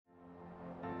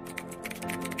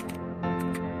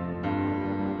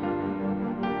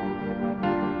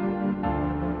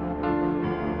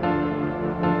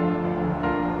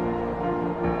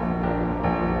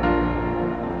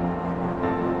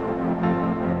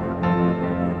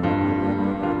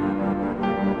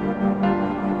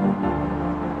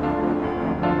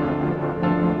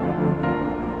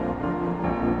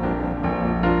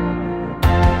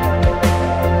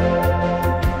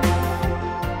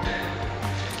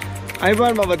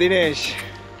අයිබෝන් මම දිනේෂ්.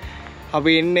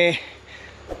 අපි ඉන්නේ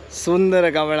සුන්දර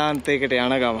ගමනාන්තයකට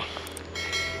යන ගම.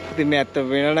 ඉතින් මේ ඇත්ත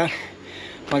වෙනනම්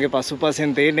මගේ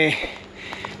පසුපසෙන් තියෙන්නේ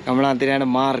ගමනාන්තයට යන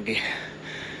මාර්ගය.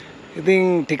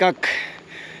 ඉතින් ටිකක්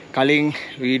කලින්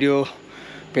වීඩියෝ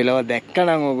පෙළව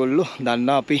දැක්කනම් ඔයගොල්ලෝ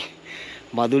දන්නා අපි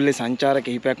බදුල්ලේ සංචාර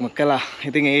කිහිපයක්ම කළා.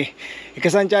 ඉතින් ඒ එක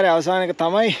සංචාරයේ අවසානයක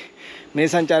තමයි මේ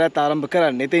සංචාරයත් ආරම්භ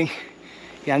කරන්නේ. ඉතින්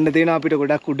යන්න තියෙනවා අපිට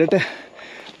ගොඩක් උඩට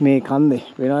මේ කන්දේ.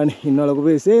 වෙනවනේ ඉන්න ලොකු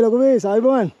බේස්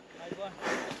ආයිබෝන්.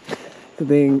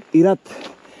 ඉතින් ඉරත්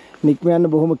නික්ම යන්න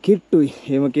බොහොම කිට්ටුයි.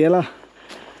 එහෙම කියලා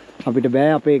අපිට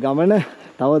බෑ අපේ ගමන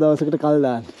තව දවසකට කල්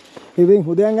දාන්න. ඉතින්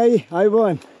උදයන්ගයි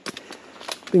ආයිබෝන්.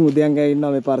 ඉතින් උදයන්ගයි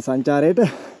ඉන්නවා මේ පාර සංචාරයට.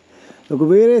 ලොකු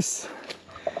බේස්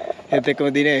ඒත් එක්කම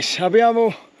දිනේෂ්. අපි යමු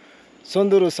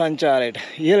සොඳුරු සංචාරයට.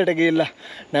 ඉහළට ගිහිල්ලා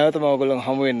නැවතම ඔයගොල්ලෝ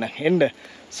හමු වෙන්න. එන්න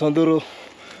සොඳුරු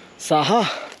සහ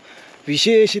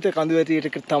විශේෂිත කඳු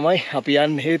වැටියකට තමයි අපි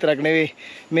යන්නේ. ඒ විතරක් නෙවෙයි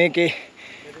මේකේ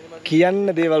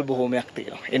කියන්න දේවල් බොහෝමයක්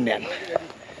තියෙනවා. එන්න යන්න.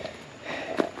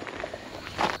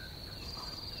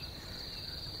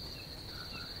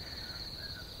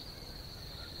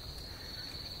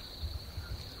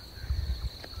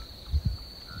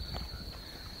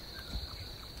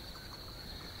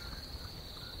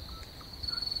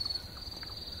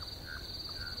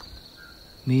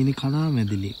 මේනි කනා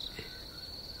මැදිලි.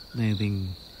 දැන් ඉතින්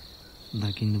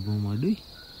දකින්න බොහොම අඩුයි.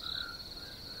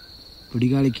 පොඩි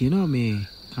කාලේ කියනවා මේ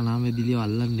කනා මැදිලිය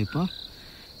අල්ලන්න එපා.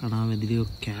 කනා මැදිලිය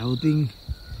කෑවුතින්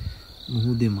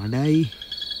මුහුදේ මඩයි.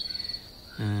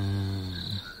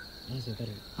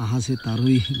 අහසේ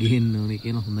තරුයි ගේන්න ඕනේ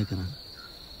කියන හොඳ කරන්නේ.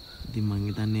 ඉතින් මං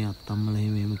හිතන්නේ අත්තම්මලා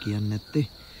එහෙම කියන්නේ නැත්තේ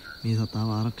මේ සතාව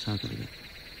ආරක්ෂා කරගන්න.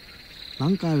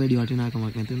 ලංකාවේ වැඩි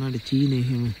වටිනාකමක් නැති වුණාට චීනයේ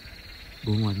එහෙම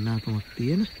බොහොම වටිනාකමක්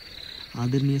තියෙන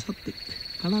ආදරණීය සත්ත්වෙක්.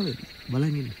 කනා මැදිලි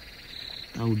බලන් ඉන්න.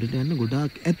 තා උඩට යන්න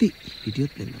ගොඩාක් ඇති.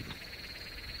 හිටියොත් එන්න.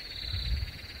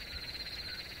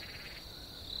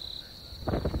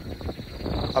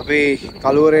 අපි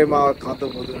කලුවරේ මාව කඳු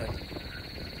මුදුනට.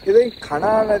 ඉතින්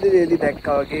කනා මැදිලි එලි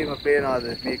දැක්කා වගේම පේනවාද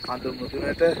මේ කඳු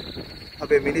මුදුනට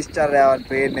අපේ මිනිස් චර්යාවන්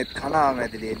පේන්නේ කනා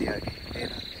මැදිලි එලි වගේ.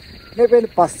 නේද? මේ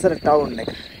පේන්නේ පස්සර ටවුන්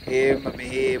එක. එහෙම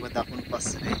මෙහෙම දකුණු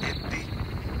පස්සට එද්දී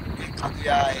මේ කඳු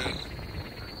යායේ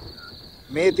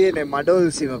මේ තියෙන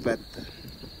මඩොල් සීම පැත්ත.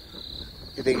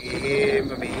 ඉතින් එහෙම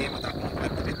මෙහෙම දකුණු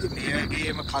පැත්තට මේ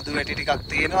වගේම කඳු වැටි ටිකක්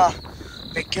තියෙනවා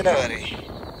මේ කෙළවරේ.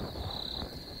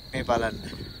 මේ බලන්න.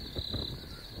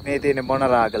 මේ තියෙන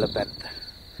මොනරාගල පැත්ත.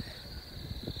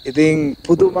 ඉතින්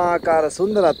පුදුමාකාර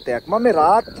සුන්දරත්වයක්. මම මේ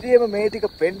රාත්‍රියේම මේ ටික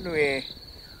පෙන්නුවේ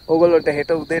ඕගොල්ලන්ට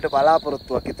හෙට උදේට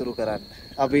බලාපොරොත්තුවක් ඉතුරු කරන්න.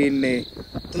 අපි ඉන්නේ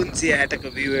 360ක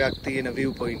view එකක් තියෙන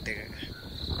view point එකක.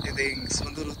 ඉතින්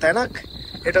සුන්දර තැනක්.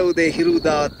 හෙට උදේ හිරු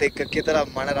උදාවත් එක්ක කතරම්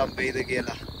මනරම් වේද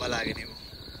කියලා බලාගෙන ඉමු.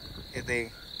 ඉතින්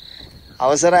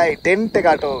අවසරයි ටෙන්ට් එක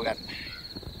අටව ගන්න.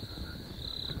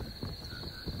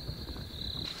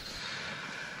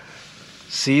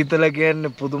 සීතල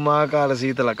කියන්නේ පුදුමාකාර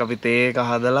සීතලක්. අපි තේ එක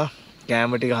හදලා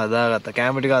කැම ටික හදාගත්තා.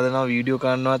 කැම ටික හදනවා වීඩියෝ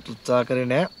කරන්නවත් උත්සාහ කරේ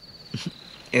නෑ.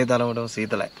 ඒ තරමටම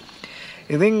සීතලයි.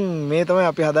 ඉතින් මේ තමයි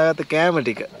අපි හදාගත්ත කැම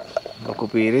ටික. ලොකු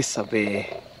පීරිස් අපේ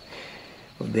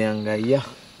උදයන් ගයියා.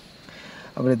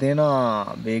 අපිට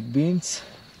තියෙනවා බේක් බීන්ස්,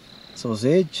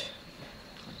 සෝසේජ්,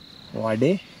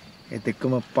 වඩේ, ඒත්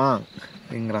එක්කම පාන්.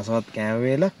 ඉතින් රසවත් කැම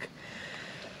වේලක්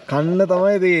කන්න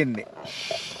තමයි තියෙන්නේ.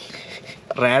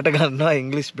 රෑට ගන්නවා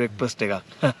ඉංග්‍රීසි බ්‍රෙක්ෆාස්ට් එකක්.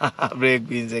 බ්‍රේක්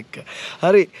බීන්ස් එක්ක.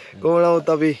 හරි කොහොම නමුත්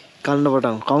අපි කන්න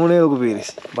පටන් කමුනේ ලොකු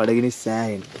පීරිස්. බඩගිනි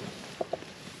සෑහෙන.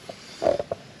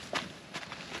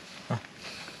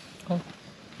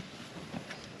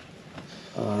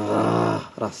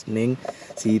 රස්නෙන්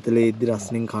සීතලේ ඉද්දි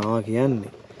රස්නෙන් කනවා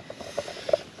කියන්නේ.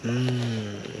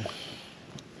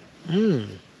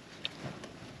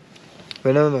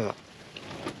 වෙනම එකක්.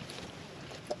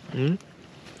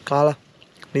 කාලා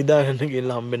නිදාගන්න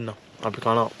ගිහලා හම්බෙන්න. අපි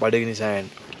කනවා බඩගිනි සෑහෙන.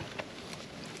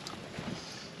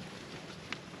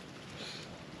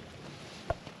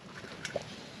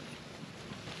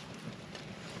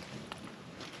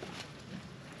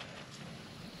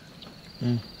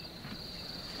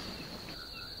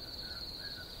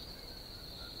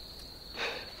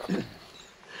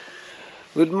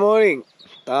 Good morning.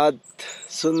 තාත්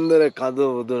සුන්දර කඳු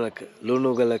මුදුනක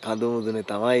ලුණුගල කඳු මුදුනේ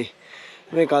තමයි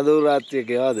මේ කඳු රාත්‍රිය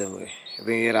ගෙවා දැමුවේ.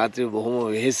 ඉතින් ඒ රාත්‍රිය බොහොම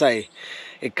වෙහෙසයි.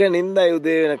 එක නිින්දයි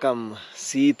උදේ වෙනකම්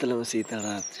සීතලම සීතල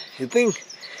රාත්‍රිය. ඉතින්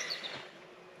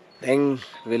දැන්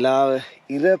වෙලාව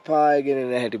ඉර පායගෙන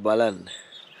නැහැටි බලන්න.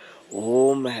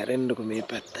 ඕම හැරෙන්නකො මේ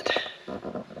පැත්තට.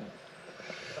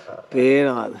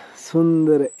 පේනවාද?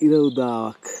 සුන්දර ඉර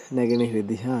උදාවක් නැගෙනහිර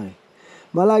දිහාවේ.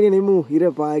 බලාගෙන ඉමු ඉර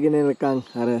පායගෙන එනකන්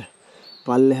අර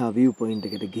පල්ලෙහා view point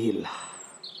එකට ගිහිල්ලා.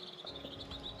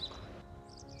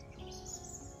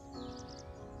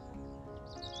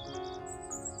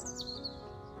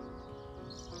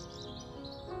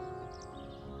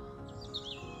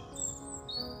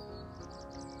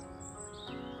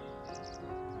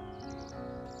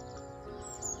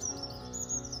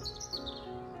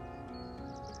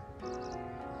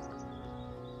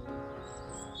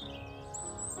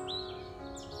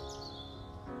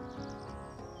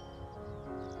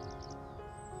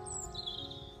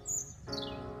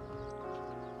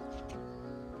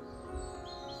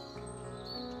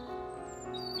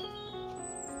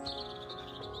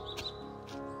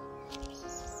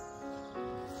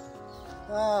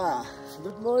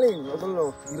 good morning. ඔයගොල්ලෝ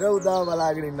ඉර උදා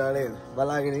බලාගෙන ඉන්නවා නේද?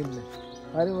 බලාගෙන ඉන්න.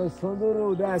 හරිම සොඳුරු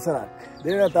උදෑසනක්.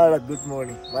 දෙවතාවට good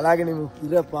morning. බලාගෙන ඉමු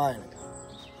ඉර පායන.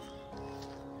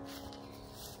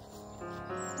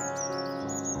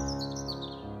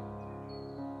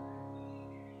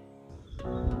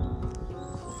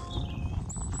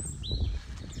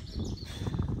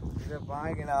 ඉර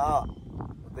පායගෙන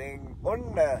දැන් ඔන්න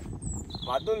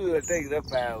බදුල්ලට ඉර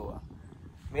පෑවුවා.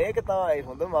 මේක තමයි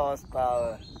හොඳම අවස්ථාව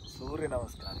සූර්ය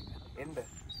නමස්කාරය එන්න.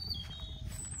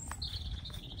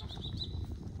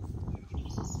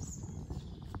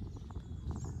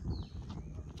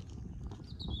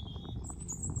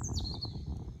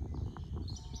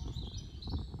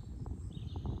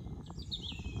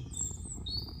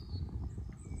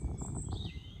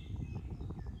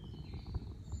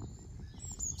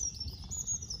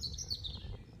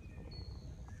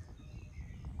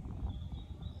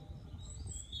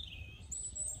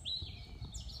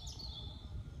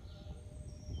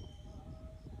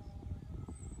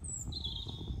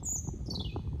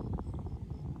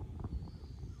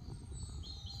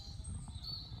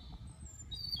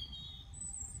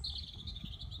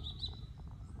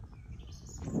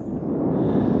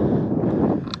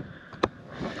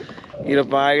 ඉර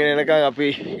පාගෙන එනකන් අපි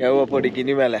යවුව පොඩි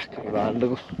ගිනි මැලයක්.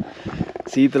 බලන්නකෝ.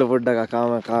 සීතල පොඩ්ඩක්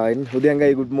අකාම කාවෙන්.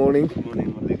 හුදියංගයි good morning. good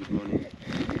morning.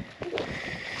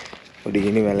 පොඩි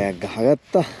ගිනි මැලයක්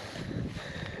ගහගත්තා.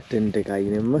 ටෙන්ට් එක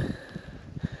අයිනෙම්ම.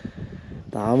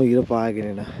 තාම ඉර පාගෙන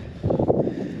එන.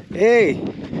 hey!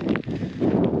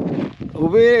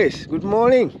 උබේස් good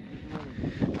morning.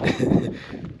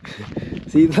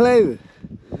 සීතලයිද?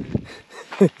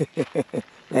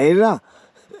 ඇයිලා?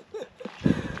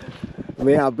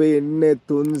 මේ අපි ඉන්නේ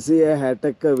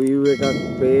 360ක view එකක්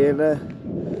පේන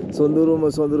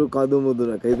සොඳුරු කඳු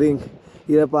මුදුනක. ඉතින්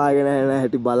ඉර පාගෙන යන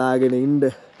හැටි බලාගෙන ඉන්න.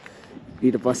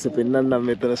 ඊට පස්සේ පෙන්නන්නම්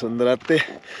මෙතන සුන්දරත්වය.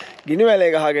 ගිනි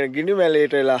මැලේ ගහගෙන ගිනි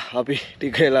මැලේට වෙලා අපි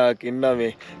ටික වෙලාවක් ඉන්නවා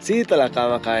මේ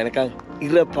සීතලකම කායනකන්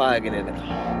ඉර පාගෙන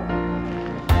යනවා.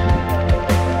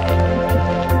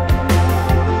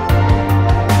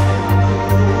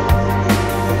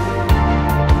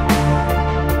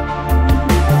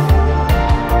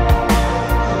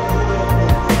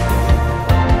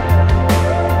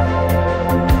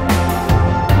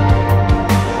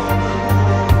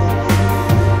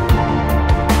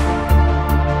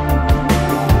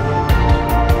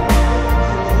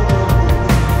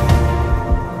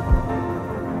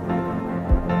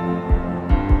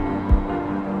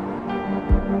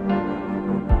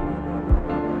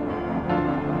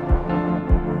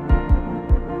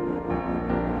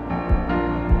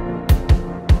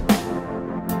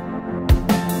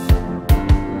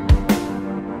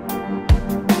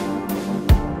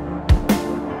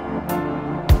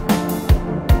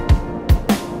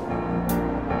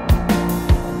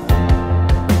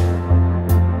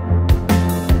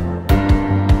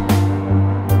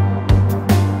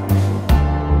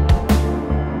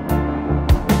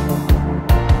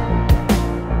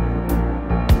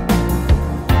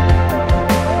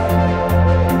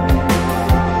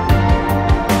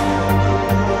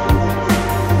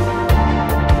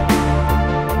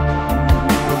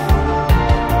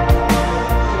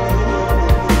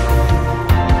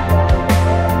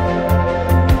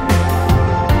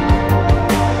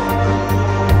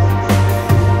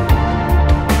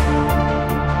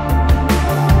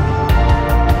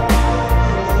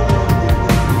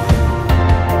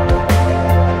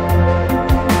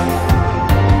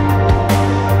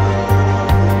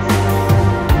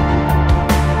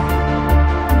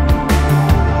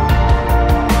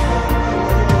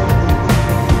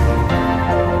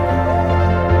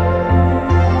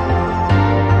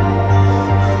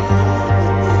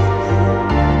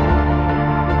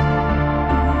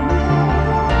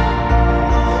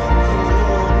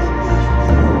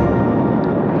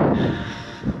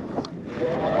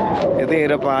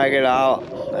 ඉර පායකට ආවා.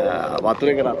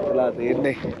 වතුරේක රත් වෙලා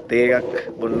තියෙන්නේ. තේ එකක්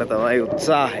බොන්න තමයි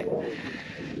උත්සාහය.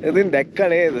 ඉතින් දැක්ක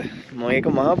නේද? මේක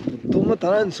මහා පුදුම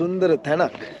තරම් සුන්දර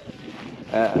තැනක්.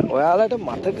 ඔයාලට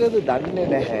මතකද දන්නේ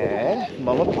නැහැ.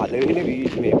 මම පළවෙනි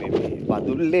මේ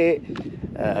බදුල්ලේ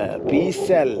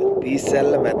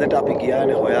පීස්සැල්ල මැදට අපි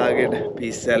ගියානේ හොයාගෙන.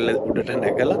 පීස්සැල්ල උඩට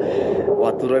නැගලා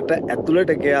වතුරට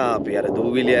ඇතුළට ගියා අපි අර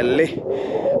දූවිලි ඇල්ලේ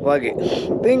වගේ.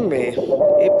 ඉතින් මේ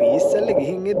පීස්සැල්ල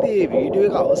ගිහින් ඉදී මේ වීඩියෝ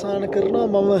එක අවසන් කරනවා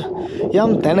මම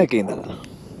යම් තැනක ඉඳලා.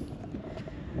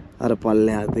 අර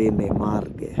පල්ලෙහා තියෙන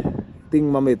මාර්ගය. ඉතින්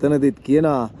මම එතනදිත්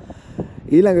කියනවා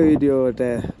ඊළඟ වීඩියෝ එකට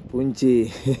පුංචි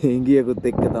ඉංගියකුත්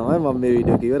එක්ක තමයි මම මේ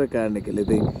වීඩියෝ එක ඉවර කරන්න කියලා.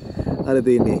 ඉතින් අර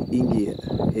තියෙන්නේ ඉංගිය.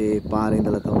 ඒ පාරේ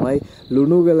ඉඳලා තමයි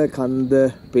ලුණුගල කන්ද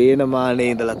පේන මානේ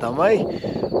ඉඳලා තමයි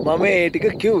මම ඒ ටික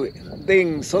කිව්වේ. ඉතින්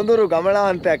සොඳුරු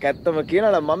ගමනාන්තයක් ඇත්තම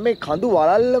කියනවා නම් මම මේ කඳු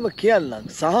වලල්ලම කියන්නම්.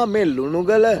 සහ මේ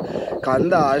ලුණුගල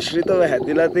කන්ද ආශ්‍රිතව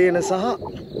හැදිලා තියෙන සහ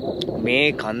මේ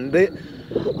කන්ද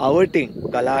අවටින්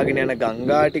ගලාගෙන යන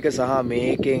ගංගා ටික සහ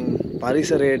මේකෙන්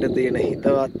පරිසරයට තියෙන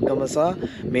හිතවත්කම සහ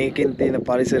මේකෙන් තියෙන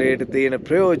පරිසරයට තියෙන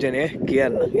ප්‍රයෝජනය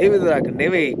කියන්න. ඒ විතරක්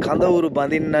නෙවෙයි කඳවුරු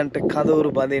බඳින්නන්ට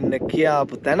කඳවුරු බඳින්න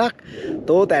කියාපු තැනක්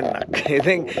තෝ තැන්නක්.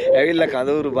 ඉතින් ඇවිල්ලා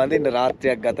කඳවුරු බඳින්න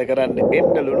රාත්‍රියක් ගත කරන්න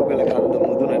එන්න ලුණුගල කන්ද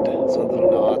මුදුනට සොඳුරු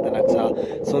නවාතනක් සහ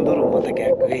සොඳුරු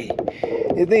මතකයක් වෙයි.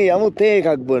 ඉතින් යමු තේ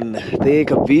එකක් බොන්න. තේ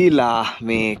එක බීලා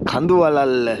මේ කඳු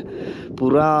වලල්ල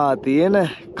පුරා තියෙන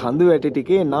කඳු වැටි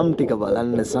ටිකේ නම් ටික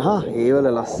බලන්න සහ ඒවල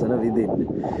ලස්සන විදින්න.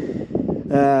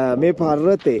 මේ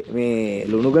පර්වතේ මේ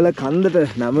ලුණුගල කන්දට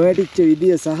නම වැටිච්ච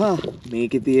විදිය සහ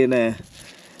මේකේ තියෙන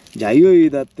ජෛව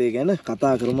විවිධත්වය ගැන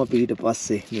කතා කරමු ඊට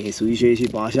පස්සේ. මේ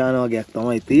සුවිශේෂී පාෂාණ වගේක්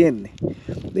තමයි තියෙන්නේ.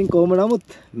 ඉතින් කොහොම නමුත්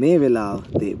මේ වෙලාව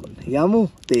තේ බොන්න. යමු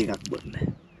තේ එකක් බොන්න.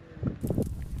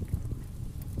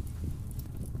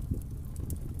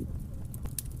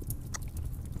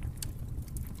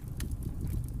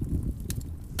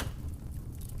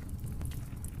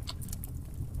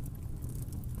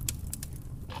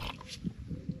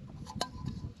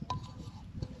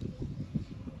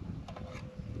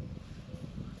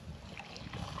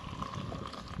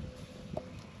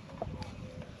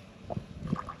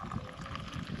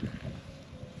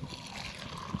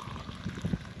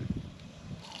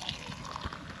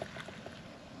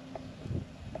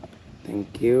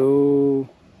 Thank you.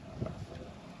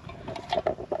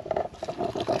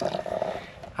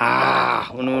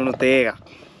 උණු තේ එකක්.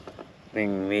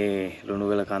 ඉතින් මේ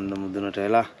ලුණුගල කන්ද මුදුනට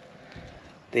වෙලා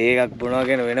තේ එකක් බොනවා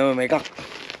කියන වෙනම එකක්.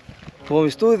 බොහොම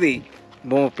ස්තුතියි.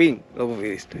 බොහොම පිං ලොකු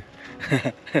පිරිස්ට.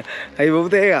 අයි බොබු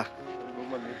තේ එකක්.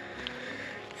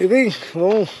 ඉතින්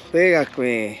මොමු තේ එකක්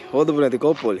මේ හොදපු නැති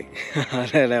කෝප්ප වලින්.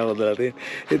 නෑ හොදලා තියෙන.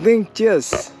 ඉතින් cheers.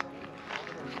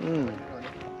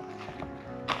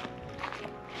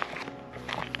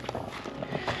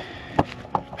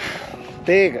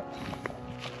 තේක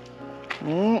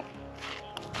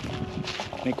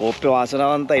මේ කෝප්පේ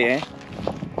වාසනාවන්තයි ඈ.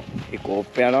 මේ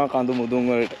කෝප්පේ යනවා කඳු මුදුන්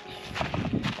වලට.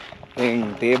 දැන්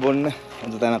තේ බොන්න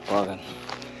හොඳ තැනක් හොයාගන්න.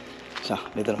 ෂා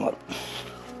මෙතන මාරු.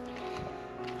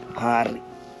 හරි.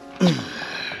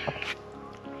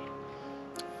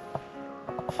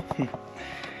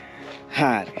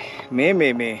 හරි.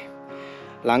 මේ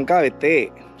ලංකාවේ තේ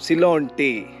සිලෝන්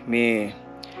ටී මේ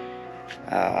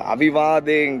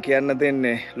අවිවාදයෙන් කියන්න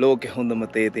දෙන්නේ ලෝකෙ හොඳම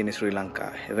තේ තියෙන ශ්‍රී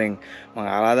ලංකාවේ. ඉතින් මම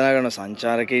ආරාධනා කරන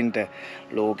සංචාරකයින්ට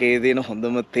ලෝකයේ තියෙන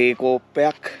හොඳම තේ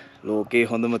කෝප්පයක් ලෝකයේ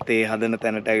හොඳම තේ හදන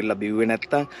තැනට ඇවිල්ලා බිව්වේ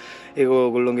නැත්තම් ඒක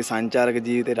ඕගොල්ලෝගේ සංචාරක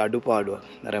ජීවිතේට අඩුපාඩුවක්.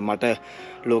 අර මට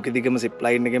ලෝකෙ දිගම සිප්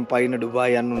ලයින් එකෙන් පයින්න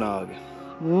ඩුබායි යන්න උනා වගේ.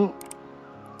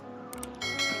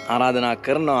 ආරාධනා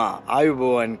කරනවා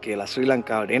ආයුබෝවන් කියලා ශ්‍රී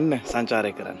ලංකාවට එන්න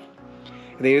සංචාරය කරන්න.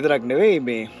 ඉතින් ඒ විතරක් නෙවෙයි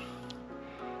මේ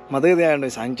මතක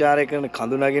තියාගන්න සංචාරය කරන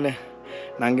කඳු නගින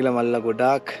නංගිලා මල්ලා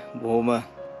ගොඩාක් බොහොම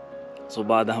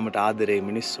සුබාදහමට ආදරේ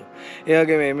මිනිස්සු. ඒ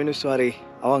වගේ මේ මිනිස්සු හරි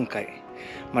අවංකයි.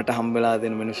 මට හම්බෙලා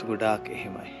දෙන මිනිස්සු ගොඩාක්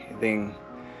එහෙමයි. ඉතින්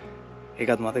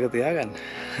ඒකත් මතක තියාගන්න.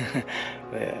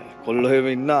 කොල්ලෝ එහෙම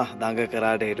ඉන්නා දඟ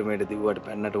කරාට හෙට මෙහෙට දිව්වට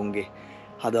පැන්නට උන්ගේ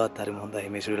හදවත් හරිම හොඳයි.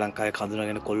 මේ ශ්‍රී ලංකාවේ කඳු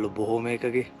නගින කොල්ලෝ බොහොම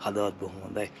එකගේ හදවත් බොහොම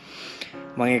හොඳයි.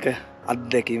 මම ඒක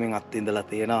අත්දැකීමෙන් අත්විඳලා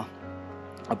තියෙනවා.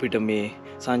 අපිට මේ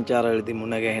සංචාරවලදී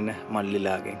මුණ ගැහෙන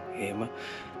මල්ලිලාගෙන් එහෙම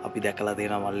අපි දැකලා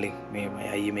තියෙනවා මල්ලි මේමයි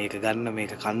අයියේ මේක ගන්න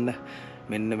මේක කන්න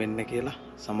මෙන්න කියලා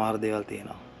සමහර දේවල්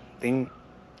තියෙනවා. ඉතින්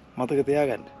මතක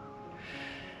තියාගන්න.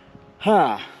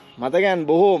 මතකයන්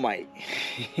බොහෝමයි.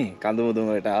 කඳු මුදුන්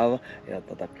වලට ආව ඒවත්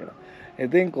මතක් වෙනවා.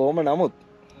 ඉතින් කොහොම නමුත්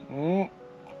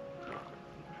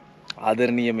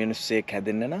ආදරණීය මිනිස්සෙක්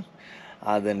හැදෙන්න නම්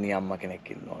ආදරණීය අම්මා කෙනෙක්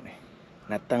ඉන්න ඕනේ.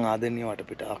 නැත්තම් ආදරණීය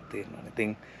වටපිටාවක් තියෙන්න ඕනේ.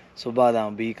 ඉතින්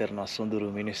සුබාදාම බී කරනවා සොඳුරු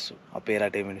මිනිස්සු. අපේ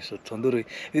රටේ මිනිස්සුත් සොඳුරුයි.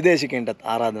 විදේශිකයන්ටත්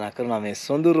ආරාධනා කරනවා මේ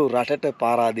සොඳුරු රටට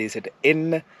පාරාදීසයට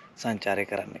එන්න සංචාරය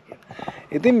කරන්න කියලා.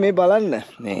 ඉතින් මේ බලන්න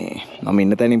මේ මම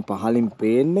ඉන්න තැනින් පහලින්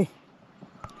පේන්නේ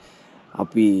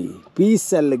අපි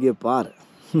පීස්සැල්ල ගිය පාර.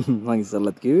 මම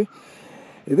ඉස්සල්ලත් කිව්වේ.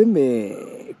 ඉතින් මේ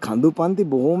කඳු පන්ති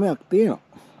බොහෝමයක්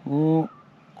තියෙනවා.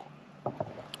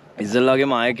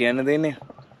 ඉස්සල්ලාගේම ආයෙ කියන්න දෙන්නේ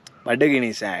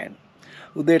බඩගිනි සෑයන්.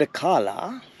 උදේට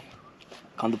කාලා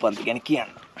කඳු පන්ති ගැන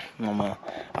කියන්න. මම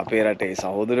අපේ රටේ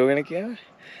සහෝදරයෝ ගැන කියන්නේ.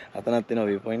 අතනත් තියෙන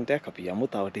view point එකක් අපි යමු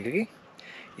තව ටිකකින්.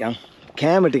 යම්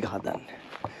කැම ටික හදන්න.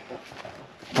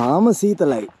 තාම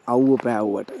සීතලයි අවුව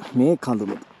පෑවුවට මේ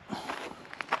කඳුළු.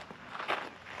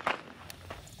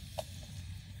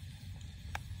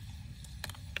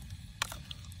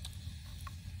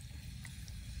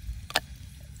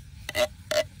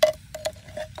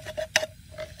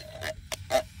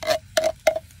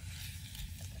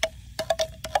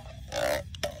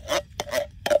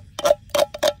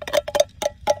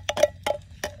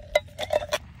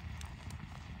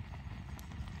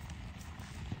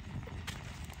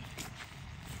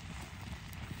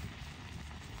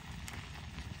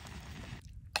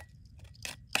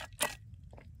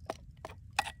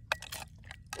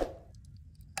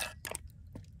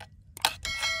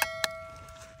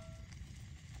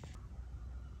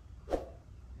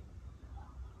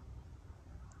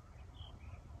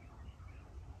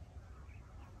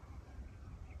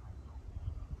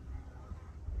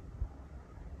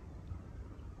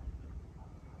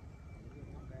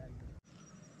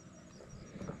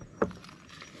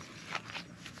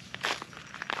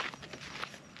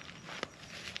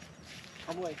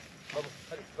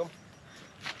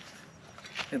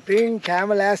 ඉතින් කෑම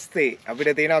ලෑස්ති.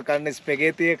 අපිට තියෙනවා කන්න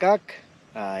ස්පැගේටි එකක්.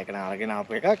 ඒක න අරගෙන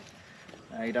ආපු එකක්.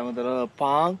 ඊට අමතරව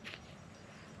පාන්,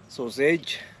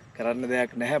 සොසේජ් කරන්න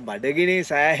දෙයක් නැහැ. බඩගිනි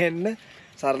සෑහෙන්න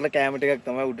සරල කෑම ටිකක්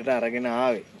තමයි උඩට අරගෙන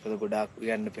ආවේ. මොකද ගොඩාක්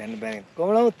යන්න බෑන බෑ.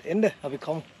 කොහොම නමුත් එන්න අපි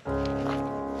කමු.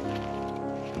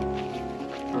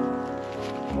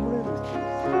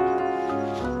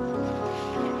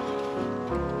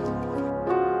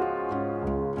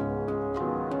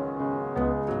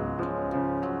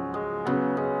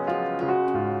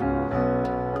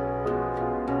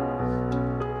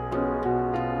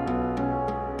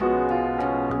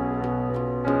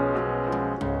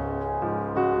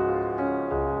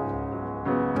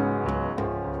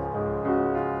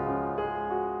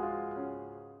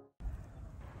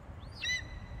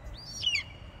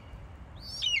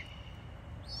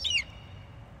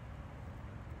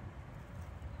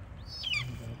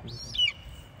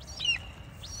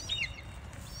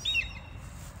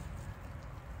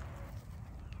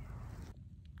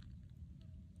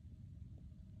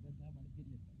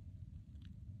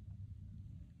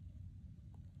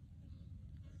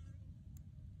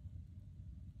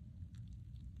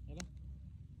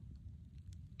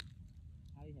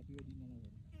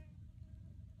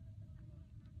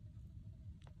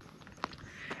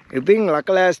 ඉතින්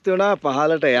ලකලෑස්ති වුණා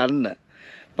පහලට යන්න.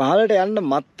 පහලට යන්න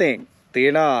මත්තෙන්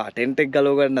තියෙන ටෙන්ට් එක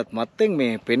ගලව ගන්නත් මත්තෙන්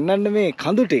මේ පෙන්වන්න මේ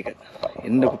කඳු ටික.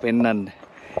 එන්නකො පෙන්වන්න.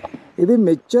 ඉතින්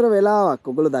මෙච්චර වෙලාවක්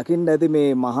ඔයගොල්ලෝ දකින්න ඇති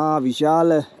මේ මහා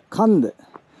විශාල කන්ද.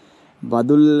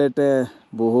 බදුල්ලට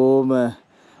බොහෝම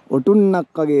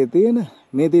ඔටුන්නක් වගේ තියෙන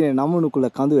මේ තියෙන නමුණුකුල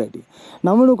කඳු වැටි.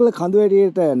 නමුණුකුල කඳු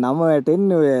වැටියට නම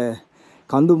වැටෙන්නේ ඔය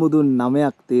කඳු මුදුන්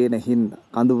 9ක් තියෙන හින්දා.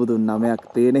 කඳු මුදුන් 9ක්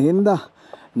තියෙන හින්දා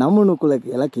නමුණුකුල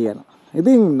කියලා කියනවා.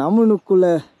 ඉතින් නමුණුකුල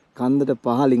කන්දට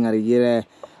පහලින් හරි ගියේ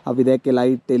අපි දැක්කේ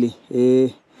ලයිට් එලි.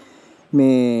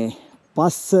 මේ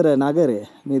පස්සර නගරය.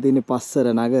 මේ තියෙන පස්සර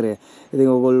නගරය. ඉතින්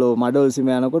ඔයගොල්ලෝ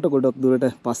මඩොල්සිම යනකොට ගොඩක් දුරට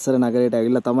පස්සර නගරයට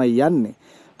ඇවිල්ලා තමයි යන්නේ.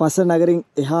 පස්සර නගරින්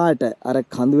එහාට අර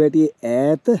කඳු වැටියේ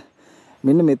ඈත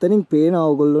මෙන්න මෙතනින් පේන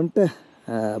ඔයගොල්ලොන්ට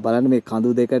බලන්න මේ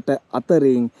කඳු දෙකට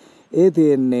අතරින් ඒ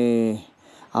තියෙන්නේ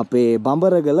අපේ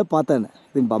බඹරගල පතන.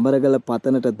 ඉතින් බඹරගල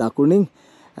පතනට දකුණින්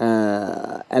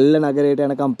ඇල්ල නගරයට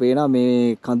යනකම් පේනවා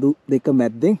මේ කඳු දෙක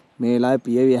මැද්දෙන් මේ වෙලාවේ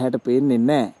පියවි ඇහැට පේන්නේ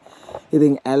නැහැ.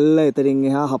 ඉතින් ඇල්ල එතනින්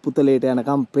එහා හපුතලයට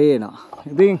යනකම් පේනවා.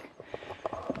 ඉතින්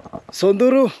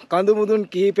සොඳුරු කඳු මුදුන්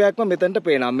කිහිපයක්ම මෙතනට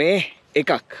පේනවා. මේ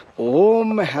එකක්.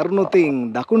 ඕම් හැරුණුතින්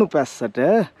දකුණු පැත්තට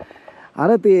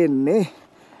අර තියෙන්නේ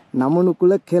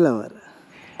නමුණුකුල කෙළවර.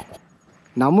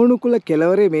 නමුණුකුල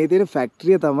කෙළවරේ මේ තියෙන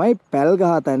ෆැක්ටරිය තමයි පැල්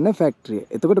ගහතන්න ෆැක්ටරිය.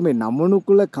 එතකොට මේ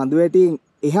නමුණුකුල කඳු වැටියෙන්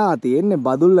එහා තියෙන්නේ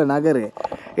බදුල්ල නගරය.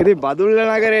 ඉතින් බදුල්ල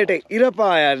නගරයට ඉර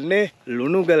පායන්නේ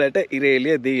ලුණුගලට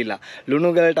ඉරේලිය දීලා.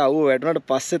 ලුණුගලට අවුව වැටුණාට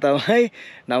පස්සේ තමයි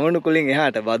නමුණුකුලින්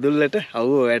එහාට බදුල්ලට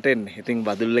අවුව වැටෙන්නේ. ඉතින්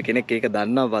බදුල්ල කෙනෙක් ඒක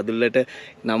දන්නවා. බදුල්ලට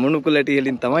නමුණුකුලට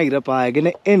ඉහලින් තමයි ඉර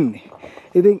පායගෙන එන්නේ.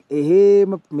 ඉතින්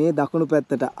එහෙම මේ දකුණු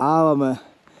පැත්තට ආවම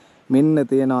මෙන්න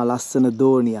තියෙනවා ලස්සන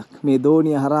දෝණියක්. මේ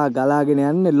දෝණිය හරහා ගලාගෙන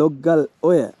යන්නේ ලොග්ගල්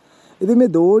ඔය. ඉතින්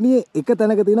මේ දෝණියේ එක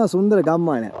තැනක තියෙනවා සුන්දර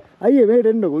ගම්මානයක්. අයියේ මෙහෙට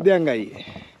එන්නකෝ උදයන් අයියේ.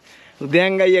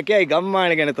 උදයන් අයියා කියයි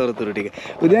ගම්මාන ගැන තොරතුරු ටික.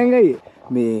 උදයන් අයියේ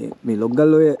මේ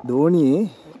ලොග්ගල් ඔය දෝණියේ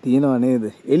තියෙනව නේද?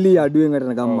 එළිය අඩුවෙන්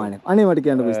වැටෙන ගම්මානයක්. අනේ මට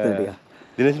කියන්න විස්තර ටික.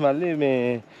 දිනේෂ් මල්ලි මේ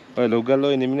ඔය ලොග්ගල්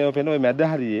ඔය නිමිනව පේන ඔය මැද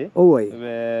හරියේ. ඔව් අයි.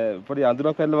 පොඩි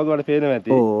අඳුරක් වැල්ලා වගේ වල පේනවා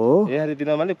ඇති. ඒ හරිය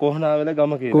තියෙනවා මල්ලි කොහනාවල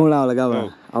ගම කියලා. කොහනාවල ගම.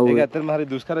 ඔව්. ඒක ඇත්තටම හරි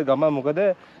දුෂ්කර ගම. මොකද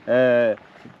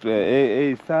ඒ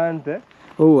ස්ථානට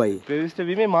ඔව් අයි. ප්‍රවිෂ්ඨ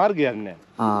වීමේ මාර්ගයක්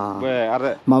නැහැ. අර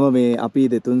මම මේ අපි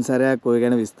දෙතුන් සැරයක් ඔය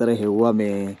ගැන විස්තර හෙව්වා.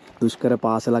 මේ දුෂ්කර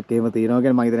පාසලක් එහෙම තියෙනවා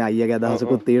කියලා. මම හිතන්නේ අයියාගේ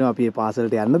අදහසකුත් තියෙනවා අපි මේ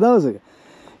පාසලට යන්න දවසක.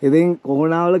 ඉතින්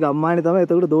කොහොනාවල ගම්මානේ තමයි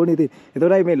එතකොට දෝණිය තියෙන්නේ.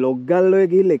 එතකොටයි මේ ලොග්ගල් ඔය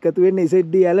ගිහිල්ලා එකතු වෙන්නේ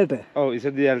ඉසෙඩ්ඩි ඇලට. ඔව්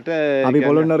ඉසෙඩ්ඩි ඇලට අපි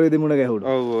පොළොන්නරුවේදී මුණ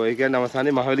ගැහුණා. ඔව් ඒ කියන්නේ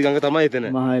අවසානයේ මහවැලි ගඟ තමයි එතන.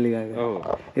 මහවැලි ගඟ. ඔව්.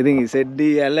 ඉතින් ඉසෙඩ්ඩි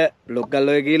ඇල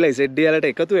ලොග්ගල් ඔය ගිහිල්ලා ඉසෙඩ්ඩි ඇලට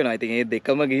එකතු වෙනවා. ඉතින් මේ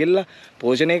දෙකම ගිහිල්ලා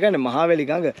පෝෂණය කරන්නේ මහවැලි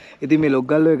ගඟ. ඉතින් මේ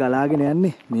ලොග්ගල් ඔය ගලාගෙන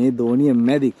යන්නේ මේ දෝණිය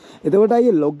මැදින්. එතකොට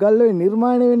අයියේ ලොග්ගල් ඔය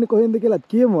නිර්මාණය වෙන්නේ කොහෙන්ද කියලාත්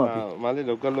කියමු අපි. මල්ලි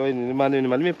ලොග්ගල් ඔය නිර්මාණය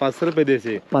වෙන්නේ මල්ලි මේ පස්සර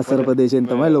ප්‍රදේශයේ. පස්සර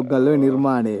ප්‍රදේශයෙන් තමයි ලොග්ගල් ඔය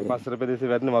නිර්මාණය වෙන්නේ. පස්සර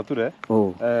ප්‍රදේශයේ වැටෙන වතුර. ඔව්.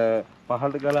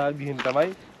 පහළට ගලා ගිහින්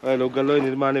තමයි ඔය ලොග්ගල් ඔය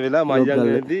නිර්මාණය වෙලා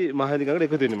මයංගලේදී මහවැලි ගඟට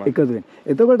එකතු වෙන්නේ. එකතු වෙන්නේ.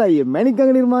 එතකොට අයියේ මැණික්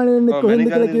ගඟ නිර්මාණය වෙන්නේ කොහෙන්ද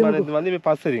කියලා කියමු. මල්ලි මේ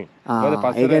පස්සරින්.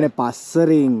 ඒ කියන්නේ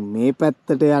පස්සරින් මේ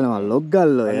පැත්තට යනවා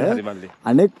ලොග්ගල් ඔය.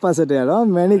 අනෙක් පස්සට යනවා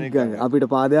මැණික් ගඟ. අපිට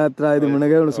පාදයාත්‍රාවේදී මුණ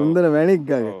ගැහුණු සුන්දර මැණික්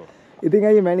ගඟ. ඉතින්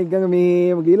අයියේ මැණික් ගඟ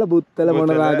මේම ගිහලා බුත්තල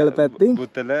මොනරාගල පැත්තෙන්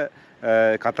බුත්තල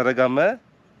කතරගම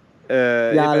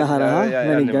යාල හරහා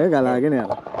මැණික්ගඟ ගලාගෙන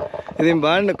යනවා. ඉතින්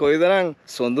බලන්න කොයිතරම්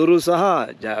සොඳුරු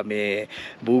සහ මේ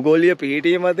භූගෝලීය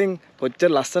පිහිටීම මතින් කොච්චර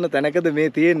ලස්සන තැනකද මේ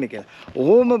තියෙන්නේ කියලා.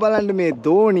 ඕම බලන්න මේ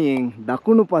දෝණියෙන්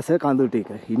දකුණු පස කඳු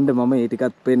ටික. හින්ද මම ඒ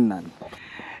ටිකත් පෙන්නන්නේ.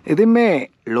 ඉතින් මේ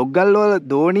ලොග්ගල් වල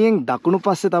දෝණියෙන් දකුණු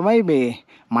පස්සේ තමයි මේ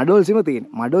මඩොල්සිම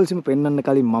තියෙන්නේ. මඩොල්සිම පෙන්වන්න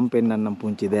කලින් මම පෙන්වන්නම්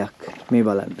පුංචි දෙයක්. මේ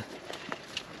බලන්න.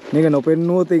 මේක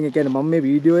නොපෙන්නුවොත් ඒ කියන්නේ මම මේ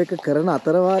වීඩියෝ එක කරන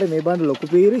අතර වාරේ මේ බලන්න ලොකු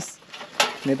පීරිස්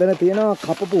මෙතන තියෙනවා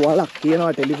කපපු වලක්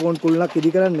කියනවා ටෙලිෆෝන් කුල්ලක්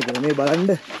ඉදි කරන්න කියලා. මේ බලන්න.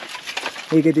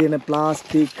 ඒකේ තියෙන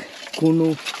ප්ලාස්ටික් කුණු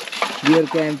බියර්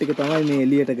කෑන් ටික තමයි මේ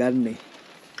එළියට ගන්නෙ.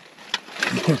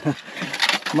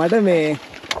 මට මේ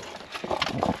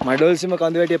මඩොල්සිම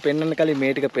කඳුවැටිය පෙන්වන්න කලින්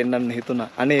මේ ටික පෙන්වන්න හිතුණා.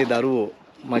 අනේ දරුවෝ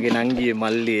මගේ නංගියේ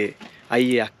මල්ලියේ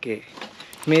අයියේ අක්කේ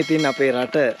මේ තියෙන අපේ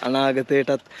රට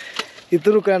අනාගතයටත්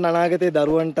ඉතුරු කරන අනාගතයේ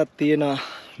දරුවන්ටත් තියෙන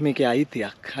මේකේ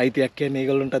අයිතියක් කියන්නේ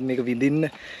ඒගොල්ලන්ටත් මේක විඳින්න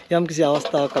යම්කිසි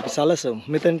අවස්ථාවක් අපි සලසමු.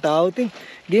 මෙතනට ආවොතින්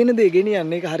ගේන දේ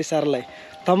ගෙනියන්න ඒක හරි සරලයි.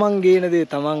 තමන් ගේන දේ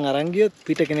තමන් අරන් ගියොත්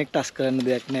පිට කෙනෙක්ට අස් කරන්න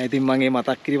දෙයක් නැහැ. ඉතින් මම මේ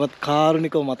මතක් කිරීමත්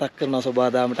කාරුණිකව මතක් කරනවා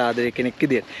සබාදාමට ආදරේ කෙනෙක්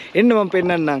විදියට. එන්න මම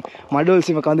පෙන්නන්නම්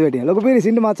මඩොල්සිම කඳුවැටිය. ලොකු පිරිස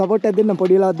ඉන්න මාත් සපෝට් එකක් දෙන්නම්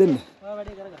පොඩි වෙලාවක් දෙන්න.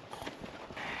 වැඩේ කරගන්න.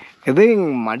 ඉතින්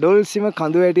මඩොල්සිම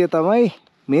කඳුවැටිය තමයි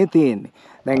මේ තියෙන්නේ.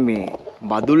 දැන් මේ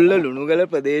බදුල්ල ලුණුගල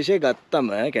ප්‍රදේශය ගත්තම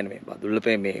කියන්නේ මේ බදුල්ල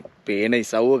මේ පේන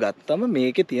ඉසව්ව ගත්තම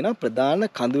මේකේ තියෙන ප්‍රධාන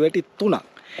කඳුවැටි තුනක්.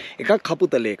 එකක්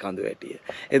කපුතලේ කඳුවැටිය.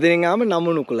 එතනින් ආම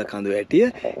නමුණුකුල කඳුවැටිය.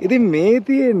 ඉතින් මේ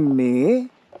තියෙන්නේ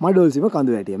මඩොල්සිම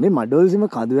කඳුවැටිය. මේ මඩොල්සිම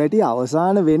කඳුවැටිය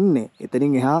අවසාන වෙන්නේ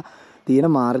එතනින් එහා තියෙන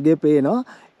මාර්ගය පේනවා.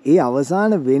 ඒ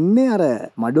අවසාන වෙන්නේ අර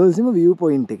මඩොල්සිම view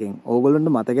point එකෙන්.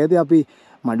 ඕගොල්ලන්ට මතක ඇති අපි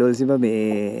මඩොල්සිම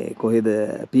මේ කොහෙද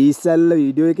පීස්සැල්ල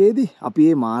වීඩියෝ එකේදී අපි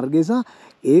මේ මාර්ගය සහ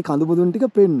ඒ කඳු මුදුන් ටික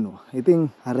පෙන්නුවා. ඉතින්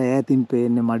අර ඈතින්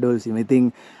පේන්නේ මඩොල්සිම. ඉතින්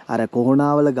අර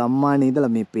කොහොනාවල ගම්මානේ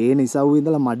ඉඳලා මේ පේන ඉසව්වේ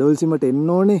ඉඳලා මඩොල්සිමට එන්න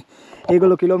ඕනේ.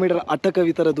 ඒගොල්ලෝ කිලෝමීටර් 8ක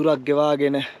විතර දුරක්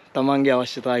ගෙවාගෙන තමන්ගේ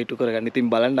අවශ්‍යතාවය ඉටු කරගන්න.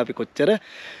 ඉතින් බලන්න අපි කොච්චර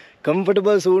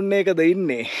කම්ෆර්ටබල් සූන් එකකද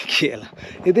ඉන්නේ කියලා.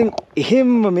 ඉතින්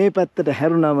එහෙම මේ පැත්තට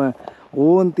හැරුණම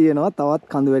ඕන් තියෙනවා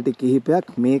තවත් කඳුවැටි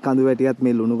කිහිපයක්. මේ කඳුවැටියත්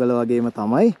මේ ලුණුගල වගේම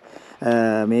තමයි.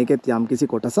 මේකෙත් යම්කිසි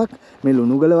කොටසක් මේ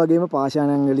ලුණුගල වගේම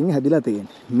පාෂාණයන් වලින් හැදිලා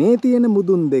තියෙන්නේ. මේ තියෙන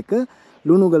මුදුන් දෙක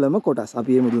ලුණුගලම කොටස්.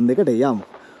 අපි මේ මුදුන් දෙකට යමු.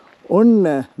 ඔන්න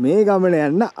මේ ගමන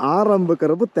යන්න ආරම්භ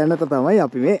කරපු තැනට තමයි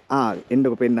අපි මේ ආවේ.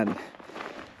 එන්නකො පෙන්නන්න.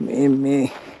 මේ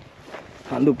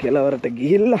කඳු කෙලවරට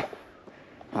ගිහිල්ලා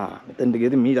මෙතනට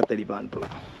ගියදී මීටත් එඩි පාන්න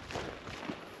පුළුවන්.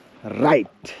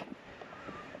 රයිට්.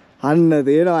 අන්න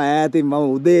තේනවා ඈතින් මම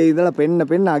උදේ ඉඳලා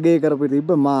පෙන්න අගේ කරපු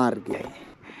තිබ්බ මාර්ගයයි.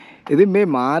 ඉතින් මේ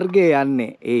මාර්ගය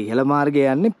යන්නේ ඒ ඉහළ මාර්ගය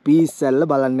යන්නේ පීස්සැල්ල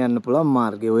බලන්න යන්න පුළුවන්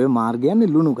මාර්ගය. ඔය මාර්ගය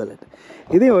යන්නේ ලුණුගලට.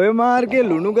 ඉතින් ඔය මාර්ගයේ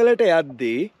ලුණුගලට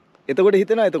යද්දී එතකොට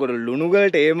හිතනවා එතකොට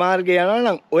ලුණුගලට ඒ මාර්ගය යනවා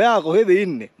නම් ඔයා කොහෙද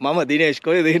ඉන්නේ? මම දිනේෂ්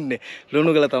කොහෙද ඉන්නේ?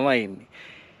 ලුණුගල තමයි ඉන්නේ.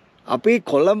 අපි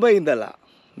කොළඹ ඉඳලා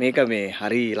මේක මේ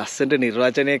හරි ලස්සනට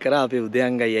නිර්වචනය කරා අපේ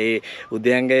උදයන්ගය. ඒ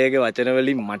උදයන්ගයගේ වචන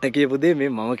වලින් මට කියපු දේ මේ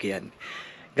මම කියන්නේ.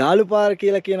 ගාලු පාර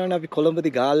කියලා කියනවනේ අපි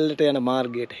කොළඹදී ගාල්ලට යන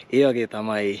මාර්ගයට. ඒ වගේ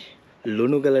තමයි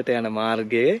ලුණුගලට යන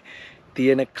මාර්ගයේ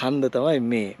තියෙන කන්ද තමයි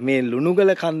මේ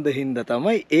ලුණුගල කන්ද හින්දා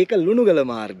තමයි ඒක ලුණුගල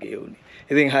මාර්ගය වුනේ.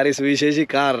 ඉතින් හරි සුවිශේෂී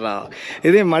කාරණාවක්.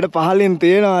 ඉතින් මට පහලින්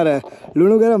තේනවා අර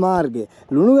ලුණුගල මාර්ගය.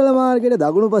 ලුණුගල මාර්ගයේ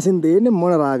දකුණු පසින් තියෙන්නේ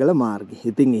මොනරාගල මාර්ගය.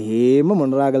 ඉතින් එහෙම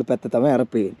මොනරාගල පැත්ත තමයි අර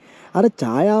පේන්නේ. අර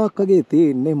ඡායාවක් වගේ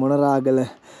තියෙන්නේ මොනරාගල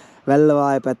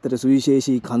වැල්ලවාය පැත්තට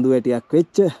සුවිශේෂී කඳුවැටියක්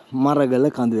වෙච්ච මරගල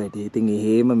කඳුවැටිය. ඉතින්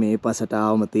එහෙම මේ පසට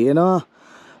ආවම තියෙනවා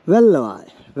වැල්ලවාය.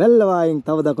 වැල්ලවායෙන්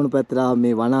තව දකුණු පැත්තට ආව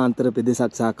මේ වනාන්තර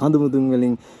ප්‍රදේශයක් සහ කඳු මුදුන්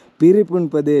වලින් පිරිපුන්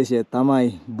ප්‍රදේශය තමයි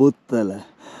බුත්තල.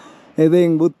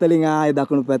 ඉතින් බුත්තලින් ආයේ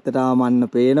දකුණු පැත්තට ආවම අන්න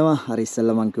පේනවා අර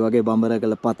ඉස්සෙල්ලා මං කිව්වාගේ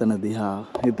බඹරගල පතන දිහා.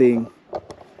 ඉතින්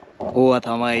ඕවා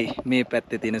තමයි මේ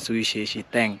පැත්තේ තියෙන සුවිශේෂී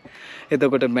තැන්.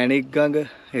 එතකොට මැණික්ගඟ,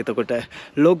 එතකොට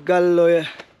ලොග්ගල් ඔය,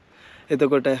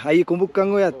 එතකොට අයි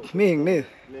කුඹුක්කන් ඔයත් මෙහෙන් නේද?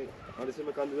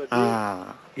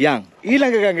 යන්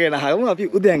ඊළඟ ගඟ යන හැම අපි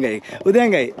උදයන්ගයි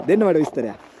දෙන්න මට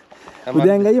විස්තරයක්.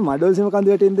 උදයන්ගයි මඩොල්සිම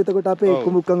කඳුවැටියෙන්ද එතකොට අපේ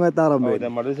කුඹුක්කන් ඔයත් ආරම්භ වෙනවා.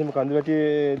 දැන් මඩොල්සිම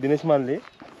කඳුවැටියේ දිනේෂ් මල්ලි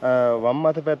වම්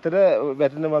අත පැත්තට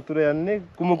වැටෙන වතුර යන්නේ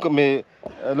කුඹුක්ක මේ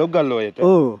ලොග්ගල් ඔයට.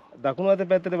 ඔව්. දකුණු අත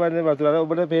පැත්තට වැටෙන වතුර අර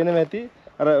ඔබට පේන නැති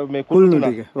අර මේ කුළුණු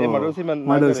ටික. මේ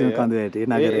මඩොල්සිම කඳුවැටියේ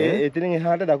නගරය. එතනින්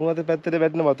එහාට දකුණු අත පැත්තට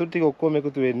වැටෙන වතුර ටික ඔක්කොම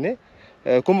එකතු වෙන්නේ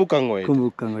කුඹුක්කන් ඔය.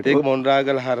 ඒක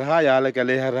මොණරාගල හරහා යාල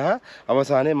කැලේ හරහා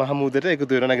අවසානයේ මහමුදට එකතු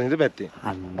වෙන නැගෙනහිර පැත්තේ.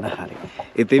 අන්න හරි.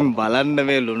 ඉතින් බලන්න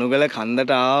මේ ලුණුගල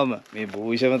කන්දට ආවම මේ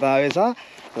භූෂමතාවය සහ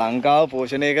ලංකාව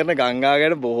පෝෂණය කරන ගංගා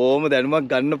ගැන බොහෝම දැනුමක්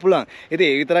ගන්න පුළුවන්. ඉතින්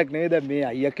ඒ විතරක් නෙවෙයි දැන් මේ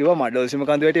අයියා කිව්වා මඩොල්සිම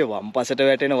කඳුවැටියේ වම් පසට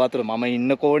වැටෙන වතුර මම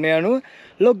ඉන්න කෝණේ අනුව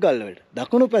ලොග්ගල් වලට.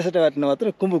 දකුණු පසට වැටෙන වතුර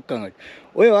කුඹුක්කන් වලට.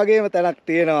 ඔය වගේම තැනක්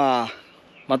තියෙනවා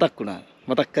මතක් වුණා.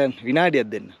 මතක් කරන් විනාඩියක්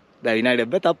දෙන්න. දැන්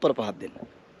විනාඩියක් බෑ තප්පර 5ක් දෙන්න.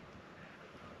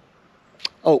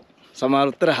 ඔව්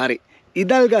සමහර උත්තර හරි.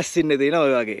 ඉදල් ගස් ඉන්නේ දින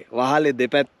ඔය වගේ. වහලේ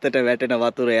දෙපැත්තට වැටෙන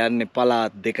වතුර යන්නේ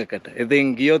පළාත් දෙකකට.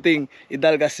 ඉතින් ගියොතින්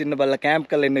ඉදල් ගස් ඉන්න බල්ලා කැම්ප්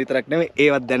කරලා ඉන්න විතරක් නෙමෙයි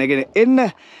ඒවත් දැනගෙන එන්න.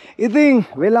 ඉතින්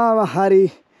වෙලාව හරි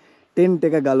ටෙන්ට්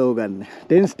එක ගලව ගන්න.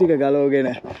 ටෙන්ට්ස් ටික ගලවගෙන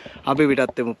අපි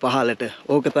පිටත් වෙමු පහලට.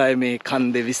 ඕක තමයි මේ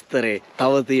කන්දේ විස්තරේ.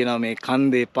 තව තියෙනවා මේ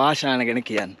කන්දේ පාෂාණ ගැන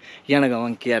කියන්න. යන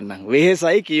ගමන් කියන්නම්.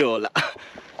 වෙහෙසයි කියෝලා.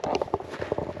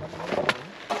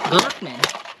 ගොඩක්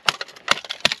නෑ.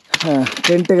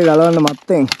 ටෙන්ට් එක ගලවන්න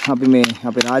මත්තෙන් අපි මේ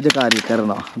අපේ රාජකාරී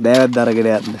කරනවා. දෑවැද්ද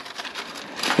අරගෙන යන්න.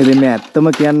 ඉතින් මේ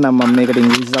ඇත්තම කියන්නම් මම මේකට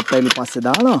ඉංග්‍රීසි සබ්ටයිටල් පස්සේ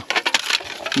දානවා.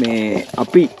 මේ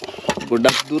අපි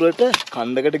ගොඩක් දුරට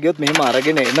කන්දකට ගියොත් මෙහෙම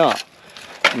අරගෙන එනවා.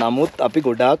 නමුත් අපි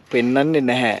ගොඩාක් පෙන්වන්නේ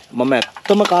නැහැ. මම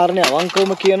ඇත්තම කාරණේ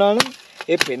අවංකවම කියනවා නම්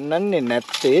ඒ පෙන්වන්නේ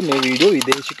නැත්තේ මේ වීඩියෝ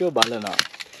විදේශිකයෝ බලනවා.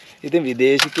 ඉතින්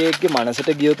විදේශිකයෙක්ගේ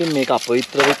මනසට ගියොත් මේක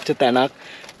අපවිත්‍ර වෙච්ච තැනක්,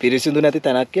 පිරිසිදු නැති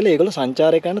තැනක් කියලා ඒගොල්ලෝ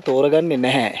සංචාරකයන්ට තෝරගන්නේ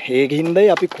නැහැ. ඒකින්දයි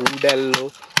අපි කුඩැල්ලෝ,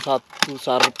 සත්තු,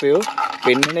 සර්පයෝ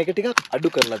පෙන්වන එක ටිකක්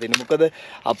අඩු කරලා දෙන්නේ. මොකද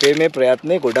අපේ මේ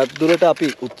ප්‍රයත්නේ ගොඩක් දුරට අපි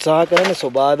උත්සාහ කරන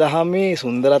සෝබාදහමේ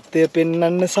සුන්දරත්වය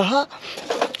පෙන්වන්න සහ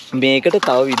මේකට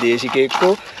තව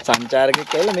විදේශිකයෙක්ෝ සංචාරකයෙක්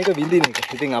කියලා මේක විඳින එක.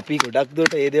 ඉතින් අපි ගොඩක්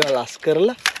දුරට මේ දේවල් අස්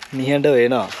කරලා නිහඬ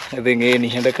වෙනවා. ඉතින් ඒ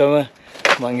නිහඬකම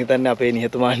මම හිතන්නේ අපේ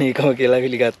නිහතමානීකම කියලා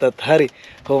පිළිගත්තත් හරි.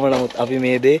 කොහොම නමුත් අපි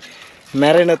මේ දේ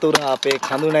මැරෙන තුර අපේ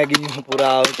කඳු නැගින්න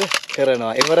පුරාවට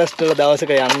කරනවා. එවරස්ට් වල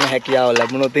දවසක යන්න හැකියාව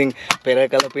ලැබුණොත් පෙර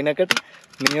කල පිනකට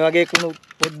මේ වගේ කුණු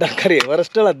පොඩ්ඩක් හරි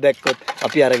එවරස්ට් වලත් දැක්කොත්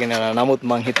අපි අරගෙන යනවා. නමුත්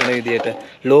මං හිතන විදිහට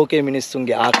ලෝකයේ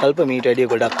මිනිස්සුන්ගේ ආකල්ප මීට වැඩිය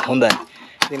ගොඩක් හොඳයි.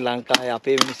 ඉතින් ලංකාවේ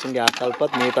අපේ මිනිස්සුන්ගේ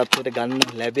ආකල්පත් මේ තත්ත්වයට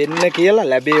ගන්න ලැබෙන්න කියලා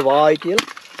ලැබේවායි කියලා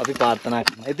අපි ප්‍රාර්ථනා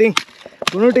කරනවා. ඉතින්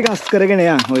කුණු ටික අස් කරගෙන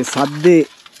යන්. ওই සද්දේ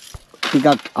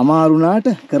ටිකක් අමාරු නාට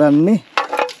කරන්නේ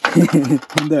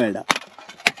හොඳ වැඩක්.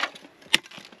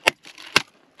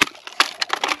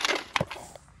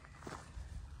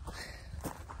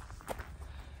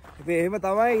 ඉතින් එහෙම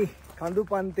තමයි කඳු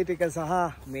පන්ති ටික සහ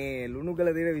මේ ලුණුගල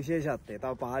දින විශේෂත්වය.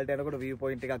 තව පහළට යනකොට view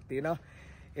point එකක් තියෙනවා.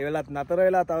 ඒ වෙලාවත් නතර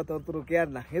වෙලා තව තොරතුරු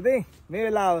කියන්න. ඉතින් මේ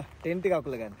වෙලාව ටෙන්ට් එක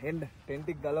අකුල ගන්න. එන්න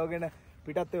ටෙන්ට් එක ගලවගෙන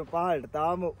පිටත් වෙමු පහළට.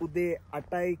 තාම උදේ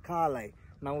 8යි කාලයි.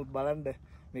 නමුත් බලන්න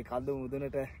මේ කඳු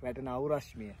මුදුනට වැටෙන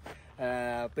අවුරශ්මිය.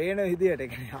 පේන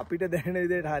විදියට අපිට දැනෙන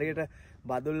විදියට හරියට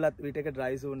බදුල්ලත් විටක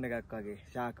ඩ්‍රයි සෝන් එකක් වගේ.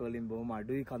 ශාක වලින් බොහොම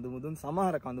අඩුයි කඳු මුදුන්,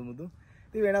 සමහර කඳු මුදුන්.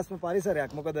 ඉතින් වෙනස්ම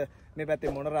පරිසරයක්. මොකද මේ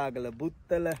පැත්තේ මොනරාගල,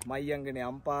 බුත්තල, මයංගනේ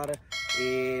අම්පාර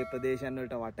ඒ ප්‍රදේශයන්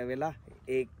වලට වට වෙලා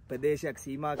ඒ ප්‍රදේශයක්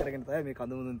සීමා කරගෙන තමයි මේ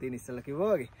කඳු මුදුන් තියෙන ඉස්සලා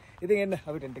කිව්වා වගේ. ඉතින් එන්න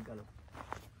අපි ටෙන්ට් එක ගලවමු.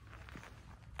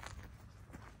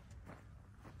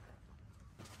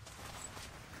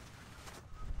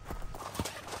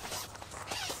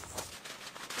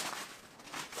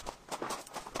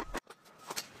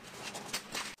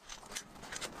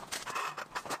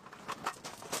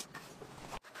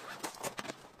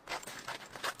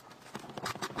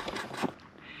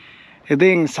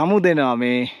 ඉතින් සමුදෙනවා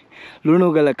මේ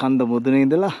ලුණුගල කන්ද මුදුනේ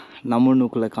ඉඳලා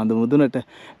නමුනුකුල කන්ද මුදුනට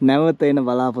නැවත එන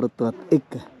බලාපොරොත්තුවත්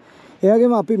එක්ක. ඒ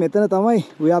වගේම අපි මෙතන තමයි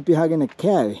උයා පිහාගෙන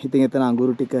කෑවේ. ඉතින් එතන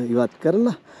අඟුරු ටික ඉවත්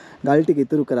කරලා ගල් ටික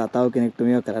ඉතුරු කරා තව කෙනෙක්ට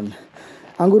මේව කරන්න.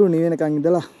 අඟුරු නිවෙනකන්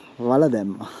ඉඳලා වල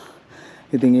දැම්මා.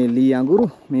 ඉතින් ඒ ලී අඟුරු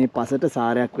මේ පසට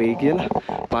සාරයක් වෙයි කියලා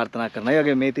ප්‍රාර්ථනා කරනවා. ඒ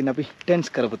වගේ මේ තින් අපි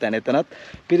ටෙන්ට්ස් කරපු තැන එතනත්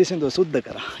පිරිසිදුව සුද්ධ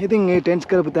කරා. ඉතින් මේ ටෙන්ට්ස්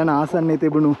කරපු තැන ආසන්නයේ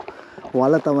තිබුණු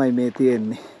වල තමයි මේ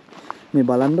තියෙන්නේ. මේ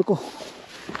බලන්නකෝ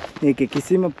මේකේ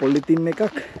කිසිම පොලිතින්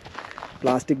එකක්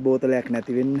ප්ලාස්ටික් බෝතලයක්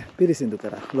නැති වෙන්න පිරිසිදු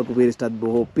කරා. ලොකු පිරිසටත්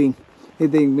බොහෝ පිං.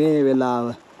 ඉතින් මේ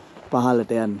වෙලාව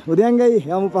පහළට යන්න. උදයන්ගයි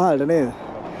යමු පහළට නේද?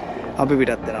 අපි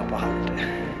පිටත් වෙනවා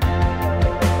පහළට.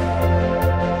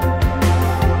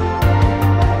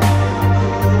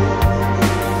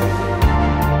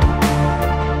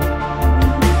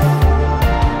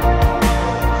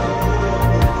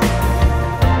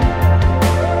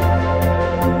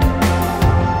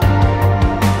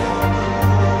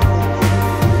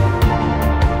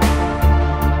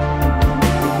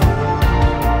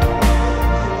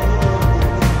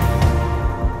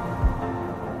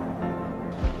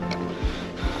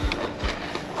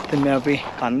 මේ අපි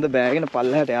කන්ද බෑගෙන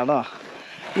පල්ලෙහාට යනවා.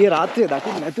 ඊයේ රාත්‍රියේ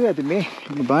දකින්න නැතුව ඇති මේ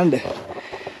බාණ්ඩ.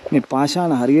 මේ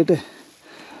පාෂාණ හරියට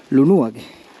ලුණු වගේ.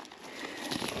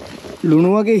 ලුණු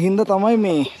වගේ හින්දා තමයි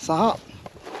මේ සහ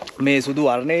මේ සුදු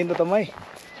වර්ණයේ හින්දා තමයි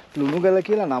ලුණුගල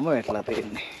කියලා නම වැටලා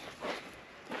තියෙන්නේ.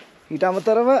 ඊට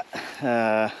අමතරව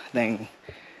දැන්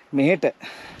මෙහෙට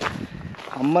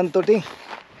හම්බන්තොටින්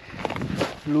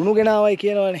ලුණු ගෙනාවයි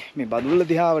කියනවනේ. මේ බදුල්ල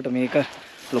දිහාවට මේක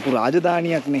ලොකු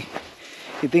රාජධානියක් නේ.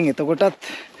 ඉතින් එතකොටත්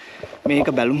මේක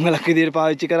බැලුම් වලක් විදිහට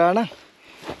පාවිච්චි කරා නම්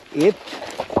ඒත්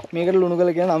මේකට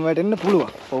ලුණුගල කියන නම වැටෙන්න පුළුවන්.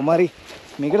 කොහොම හරි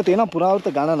මේකට තියෙන පුරාවෘත්ත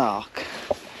ගණනාවක්.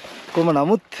 කොහොම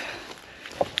නමුත්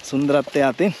සුන්දරත්වය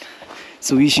අතින්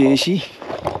සුවිශේෂී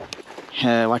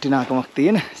වටිනාකමක්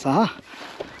තියෙන සහ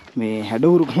මේ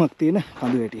හැඩහුරුකමක් තියෙන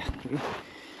කඳු වැටියක්.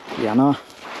 යනවා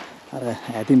අර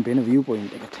ඈතින් පේන view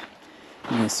point එකට.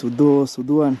 මේ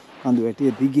සුදුවන් කඳු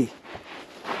වැටිය දිගේ.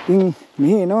 ඉතින්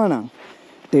මෙහෙ එනවා නම්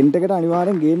ටෙන්ට් එකට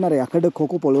අනිවාර්යෙන් ගේන්න අර යකඩ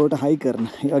කොකු පොළොවට හයි කරන.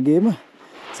 ඒ වගේම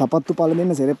සපත්තු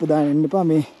පළඳින්න සෙරෙප්පු දාන්න එන්න එපා.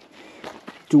 මේ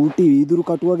චූටි වීදුරු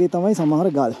කටු වගේ තමයි සමහර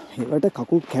ගල්. ඒවට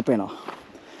කකුල් කැපෙනවා.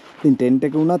 ඉතින් ටෙන්ට්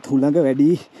එක උනත් හුළඟ වැඩි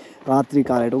රාත්‍රී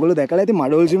කාලයට. ඔයගොල්ලෝ දැකලා ඇති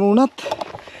මඩොල්සිම උනත්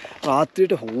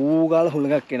රාත්‍රියට හෝ ගාලා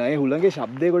හුළඟක් එනවා. ඒ හුළඟේ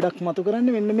ශබ්දේ ගොඩක් මතු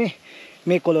කරන්නේ මෙන්න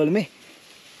මේ කොළවල මේ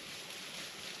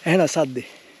ඇහෙන සද්දේ.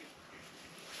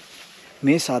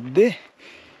 මේ සද්දේ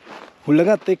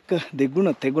හුළඟත් එක්ක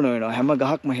දෙගුණ තෙගුණ වෙනවා. හැම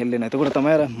ගහක්ම හෙල්ලෙනවා. එතකොට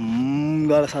තමයි අර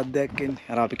ගාලා සද්දයක් එන්නේ.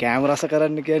 අර අපි කැම රස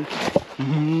කරන්න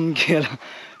කියන්නේ කියලා.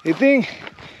 ඉතින්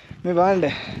මේ බලන්න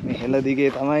මේ හෙළ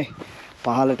දිගේ තමයි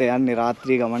පහළට යන්නේ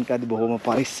රාත්‍රියේ ගමන් කරද්දි බොහොම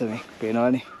පරිස්සමෙන්.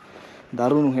 පේනවනේ.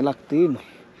 දරුණු හෙලක් තියෙනවා.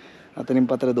 අතනින්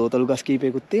පතර දෝතලු ගස්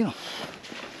කීපයකුත් තියෙනවා.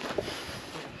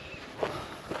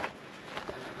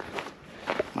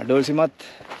 මඩොල්සිමත්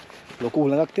ලොකු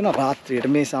හුළඟක් තියෙනවා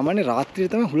රාත්‍රියට. මේ සාමාන්‍ය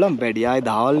රාත්‍රියේ තමයි හුළඟ වැඩි. ආයේ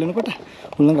දහවල් වෙනකොට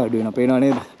හුළඟ අඩු වෙනවා. පේනව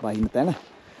නේද? වහින තැන.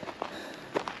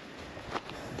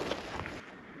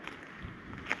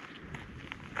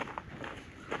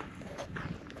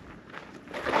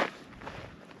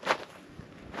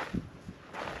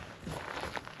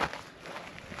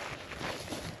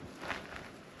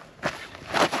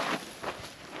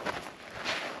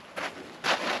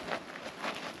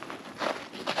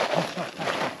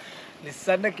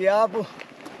 ලිස්සන්න කියාපු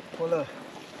පොළ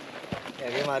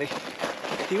ඇගේ මාරි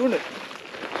තිවුණ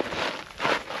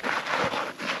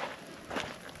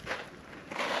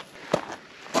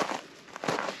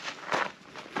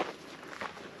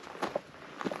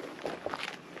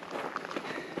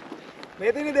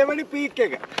මේ තියෙන දෙවනි පීක්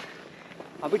එක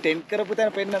අපි ටෙන්ට් කරපු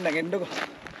තැන පෙන්නන්න ගෙන්නකො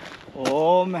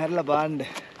ඕම හැරලා බලන්න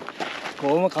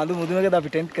කොහොම කඳු මුදුනකද අපි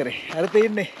ටෙන්ට් කරේ අර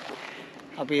තියෙන්නේ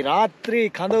අපි රාත්‍රී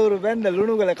කඳවුරු බැඳ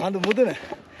ලුණුගල කඳු මුදුන.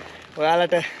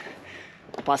 ඔයාලට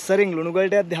පස්සරින්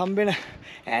ලුණුගලට යද්දි හම්බෙන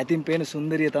ඈතින් පේන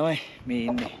සුන්දරිය තමයි මේ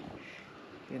ඉන්නේ.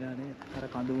 එනවා නේද? අර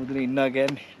කඳු මුදුනේ ඉන්නවා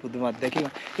කියන්නේ පුදුම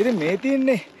අත්දැකීමක්. ඉතින් මේ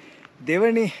තියෙන්නේ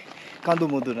දෙවනි කඳු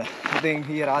මුදුන. ඉතින්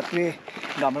ඊයේ රාත්‍රියේ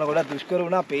ගමන ගොඩක් දුෂ්කර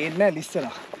වුණා, පේන්නේ නැහැ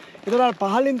ලිස්සනවා. ඒතර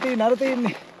පහලින් තියෙන අර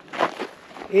තියෙන්නේ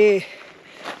ඒ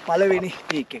පළවෙනි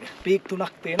පීක් එක. පීක්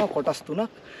තුනක් තියෙනවා, කොටස් තුනක්.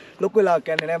 ලොකු වෙලාවක්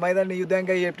යන්නේ නැහැ. මම හිතන්නේ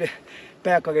යුදැංගයි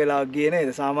පැයක් වගේ වෙලාවක් ගියේ නේද?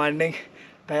 සාමාන්‍යයෙන්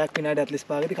පැයක් විනාඩි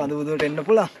 45කදී කඳු මුදුනට එන්න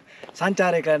පුළුවන්.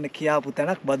 සංචාරය කරන්න කියාපු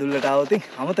තැනක් බදුල්ලට ආවොත්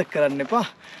අමතක කරන්න එපා.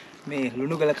 මේ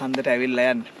ලුණුගල කන්දට ඇවිල්ලා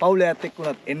යන්න. පවුලයත් එක්ක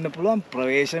උනත් එන්න පුළුවන්.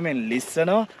 ප්‍රවේශමෙන්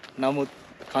ලිස්සනවා. නමුත්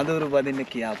කඳුරු බදින්න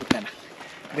කියාපු තැන.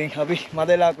 ඉතින් අපි මද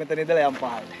වෙලාවක් මෙතන ඉඳලා යම්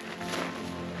පහළට.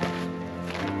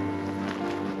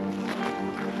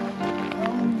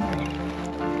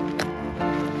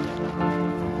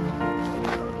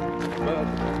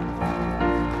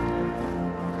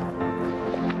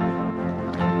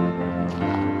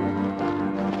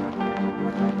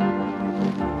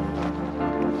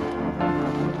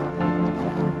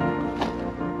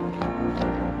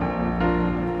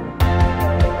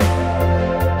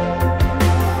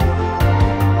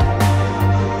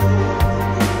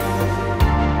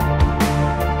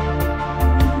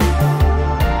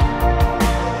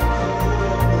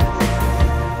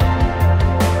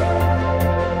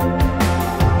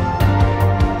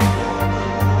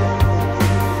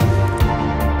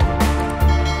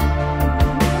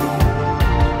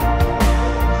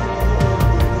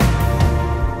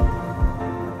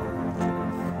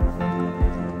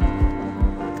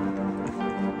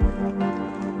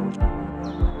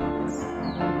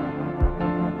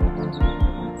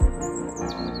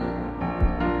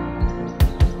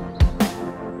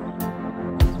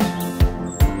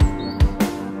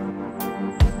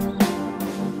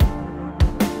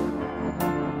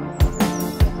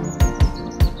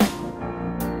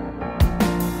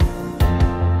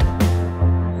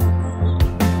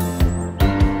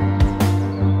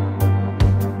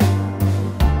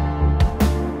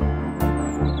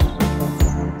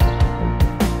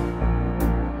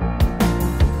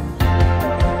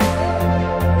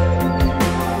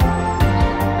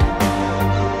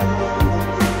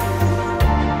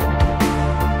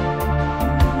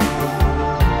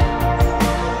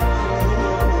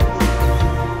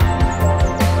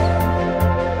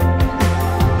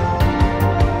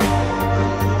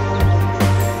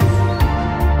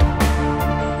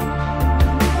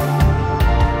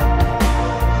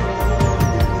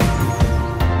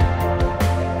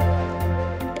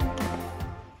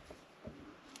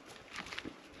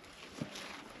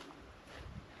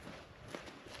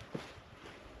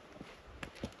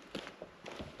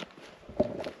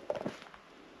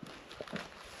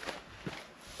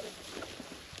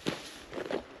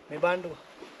 මේ බාණ්ඩුව.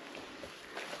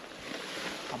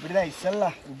 අපිට දැන්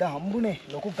ඉස්සල්ලා උඩ හම්බුනේ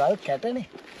ලොකු ගල් කැටනේ.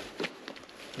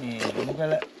 මේ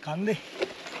ලුණුගල කන්දේ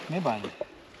මේ බාණ්ඩ.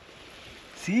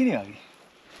 සීනි වගේ.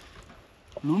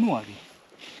 ලුණු වගේ.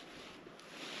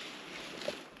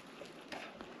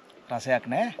 රසයක්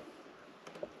නැහැ.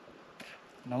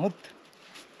 නමුත්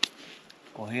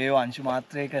කොහේ අංශු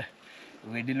මාත්‍රයක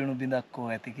වෙඩි ලුණු බිඳක් කෝ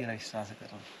ඇති කියලා විශ්වාස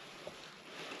කරනවා.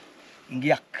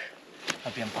 ඉංගියක්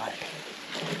අපි යම් පාරේ.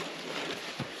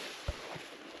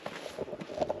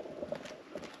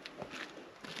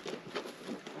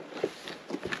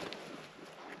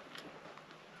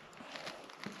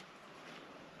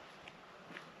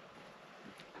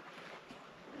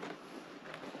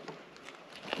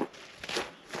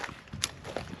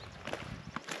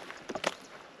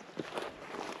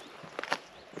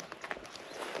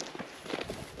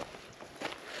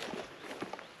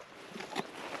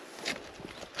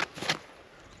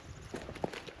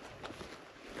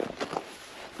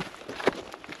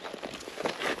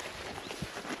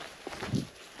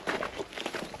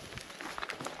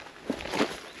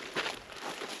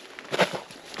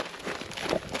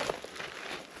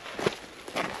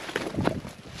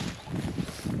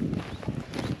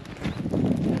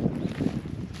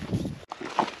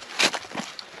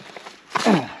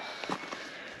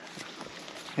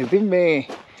 ඉතින් මේ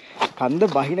කන්ද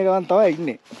බහින ගමන් තමයි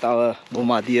ඉන්නේ. තව බොහොම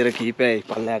අධියර කීපයයි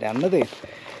පල්ලයට යන්නද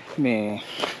මේ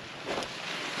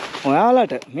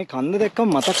ඔයාලට මේ කන්ද දැක්කම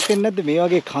මතක් වෙන්නේ නැද්ද මේ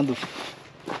වගේ කඳු?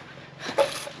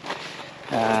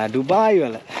 ඩුබායි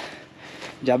වල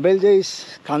ජබෙල් ජෙයිස්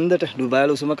කන්දට ඩුබායි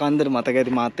වල උසම කන්දට මතක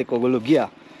ඇති මාත් එක්ක ඔයගොල්ලෝ ගියා.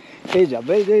 ඒ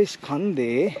ජබෙල්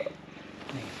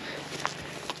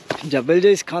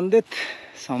ජෙයිස් කන්දෙත්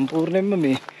සම්පූර්ණයෙන්ම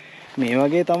මේ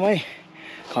වගේ තමයි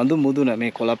කඳු මුදුන.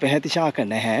 මේ කොළ පැහැති ශාක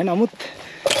නැහැ. නමුත්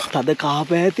තද කහ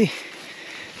පැහැති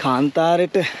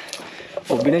කාන්තාරෙට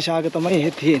ඔබින ශාක තමයි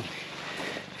එහෙ තියෙන්නේ.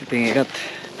 ඉතින් ඒකත්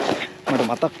මට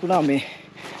මතක් වුණා මේ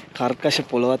කර්කශ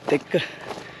පොළවත් එක්ක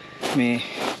මේ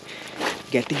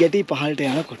ගැටි පහළට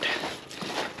යනකොට.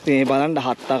 ඉතින් මේ බලන්න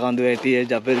හත්තා කඳු ඇටිය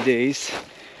ජබෙල් ජෙයිස්.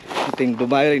 ඉතින්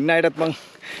ඩුබායි වල ඉන්න අයටත් මං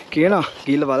කියනවා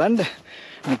ගිහලා බලන්න.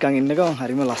 නිකන් ඉන්න ගමන්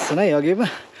හරිම ලස්සනයි. ඒ වගේම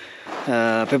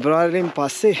පෙබරවාරියෙන්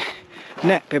පස්සේ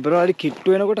නෑ පෙබරවාරි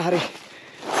කිට්ටු වෙනකොට හරි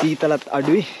සීතලත්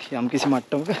අඩුයි. යම්කිසි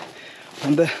මට්ටමක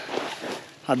හොඳ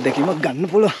අත්දැකීමක් ගන්න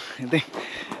පුළුවන්. ඉතින්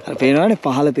අර පේනවානේ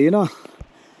පහළ තියෙනවා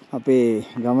අපේ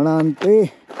ගමනාන්තයේ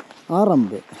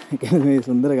ආරම්භය. ඒ කියන්නේ මේ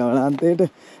සුන්දර ගමනාන්තයට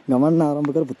ගමන්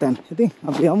ආරම්භ කරපු තැන. ඉතින්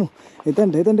අපි යමු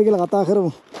එතනට කියලා කතා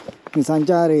කරමු. මේ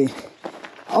සංචාරයේ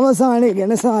අවසානයේ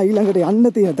ගැන සහ ඊළඟට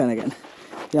යන්න තියෙන තැන ගැන.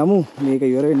 යමු. මේක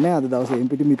ඉවර වෙන්නේ නැහැ. අද දවසේ එම්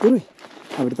පිටි මිතුරුයි.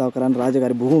 අපිට තව කරන්න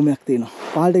රාජකාරි බොහෝමයක් තියෙනවා.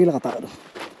 පහළට කියලා කතා කරමු.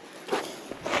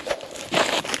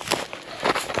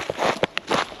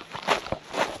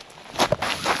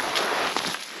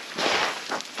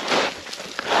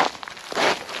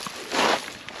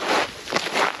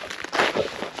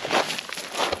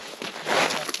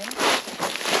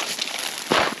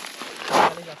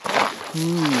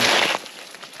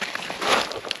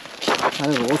 අර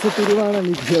රෝස තිරවාන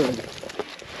නිදියවල.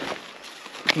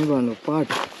 මේ බලන්න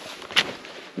පාට.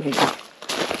 මේක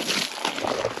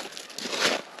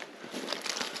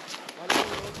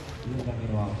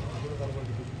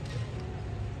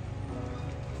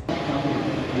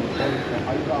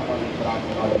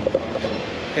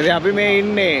ඉතින් අපි මේ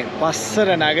ඉන්නේ පස්සර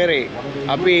නගරේ.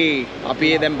 අපි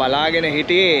දැන් බලාගෙන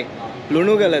හිටියේ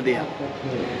ලුණුගල දිහා.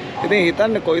 ඉතින්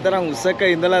හිතන්න කොයිතරම් උසක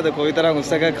ඉඳලාද කොයිතරම්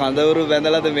උසක කඳවුරු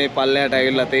බැඳලාද මේ පල්ලයට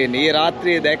ඇවිල්ලා තියෙන්නේ. ඊ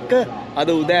රාත්‍රියේ දැක්ක අද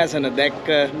උදෑසන දැක්ක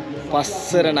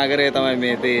පස්සර නගරය තමයි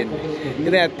මේ තියෙන්නේ.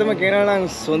 ඉතින් ඇත්තම කියනවා නම්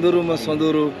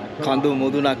සොඳුරු කඳු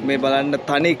මුදුනක් මේ බලන්න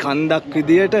තනි කන්දක්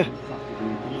විදියට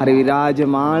හරි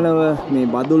විරාජමානව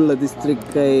මේ බදුල්ල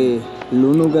දිස්ත්‍රික්කයේ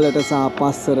ලුණුගලට සහ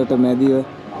පස්සරට මැදිව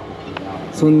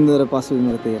සුන්දර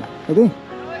පසුබිමක් තියෙනවා. ඉතින්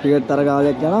ටිකට්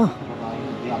තරගාවලියක් යනවා.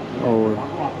 ඔව්.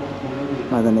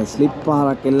 මම ස්ලිප්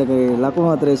පාරක් එල්ලකේ ලකුණු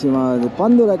හතරේ සීමාවෙ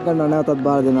පන්දුරක් ගන්නවා නැවතත්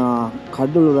බාර දෙනවා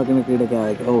කඩුළු රකින්න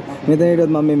ක්‍රීඩකයෙක්. ඔව් මෙතන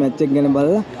හිටියොත් මම මේ මැච් එක ගැන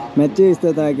බලලා මැච් එකේ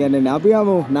ඉස්තර තමයි කියන්නේ. අපි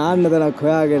යමු නාන්න තරක්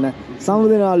හොයාගෙන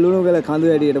සමුදිනවා ලුණුගල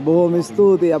කඳු ඇටියට. බොහොම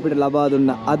ස්තුතියි අපිට ලබා දුන්න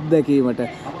අත්දැකීමට.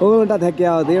 ඔයගොල්ලන්ටත්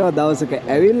හැකියාව තියෙනවා දවසක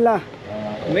ඇවිල්ලා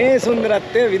මේ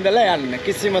සුන්දරත්වය විඳලා යන්න.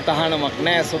 කිසිම තහනමක්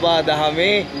නැහැ.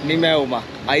 සෝබාදහමේ නිමැවුමක්.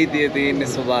 අයිතිය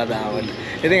තියෙන්නේ සෝබාදහමට.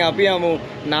 ඉතින් අපි යමු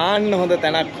නාන්න හොඳ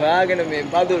තැනක් හොයාගෙන මේ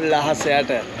බදුල්ල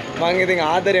අහසයට. මම ඉතින්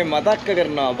ආදරෙන් මතක්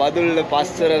කරනවා බදුල්ල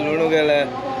පස්සර ලුණුගල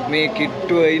මේ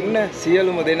කිට්ටුව ඉන්න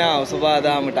සියලුම දෙනා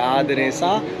සෝබාදහමට ආදරේ සහ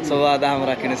සෝබාදහම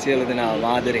රකින්න සියලු දෙනාම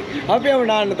ආදරේ. අපි යමු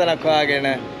නාන්න තැනක් හොයාගෙන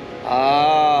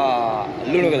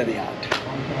ලුණුගල දිහාට.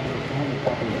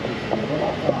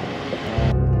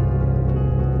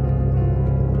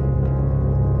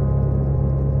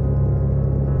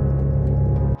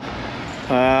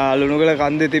 ලුණුගල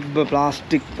කන්දේ තිබ්බ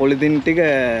ප්ලාස්ටික් පොලිතින් ටික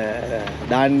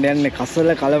දාන්න යන්නේ කසල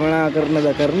කළමනාකරණද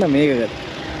කරන මේකකට.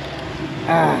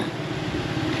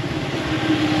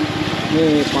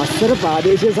 මේ පස්සර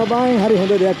ප්‍රාදේශීය සභාවෙන් හරි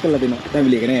හොඳ දෙයක් කරලා දෙනවා.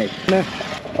 ෆැමිලි එක නේ.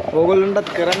 ඕගොල්ලොන්ටත්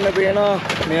කරන්න පේනවා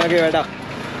මේ වගේ වැඩක්.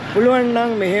 පුළුවන්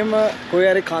නම් මෙහෙම කොයි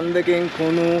හරි කන්දකින්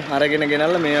කුණු අරගෙන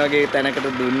ගෙනල්ලා මේ වගේ තැනකට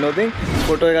දුන්නොත්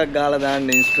ෆොටෝ එකක් ගහලා දාන්න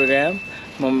Instagram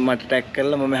මට ටැග්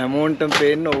කරලා මම හැමෝන්ටම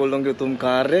පේන්න ඕගොල්ලොන්ගේ උතුම්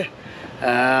කාර්යය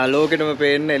ලෝකෙටම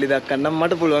පේන්න එලි දක්වන්නම්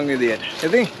මට පුළුවන් විදියට.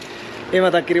 ඉතින් ඒ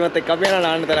මතක් කිරීමත් එක්ක අපි යනවා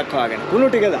නාන්න තරක් හොයාගෙන. කුණු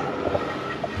ටික දා.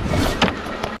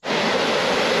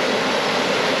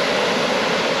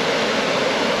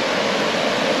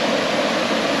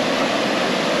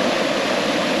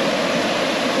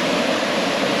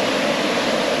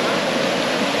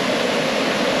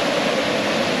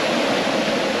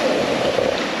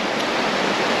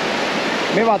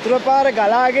 මේ වතුර පාර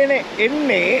ගලාගෙන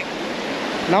එන්නේ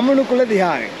නමුණුකුල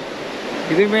දිහාවෙන්.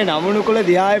 ඉතින් මේ නමුණුකුල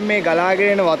දිහාවෙන් මේ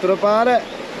ගලාගෙන එන වතුර පාර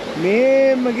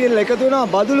මේම ගිහලා එකතු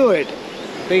වෙනවා බදුළුවට.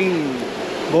 ඉතින්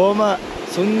බොහොම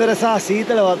සුන්දර සහ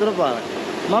සීතල වතුර පාරක්.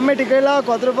 මම මේ ටික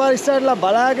වෙලාවක් වතුර පාර ඉස්සරහටලා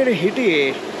බලාගෙන හිටියේ.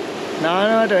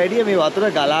 නානවට වැඩිය මේ වතුර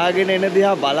ගලාගෙන එන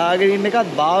දිහා බලාගෙන ඉන්න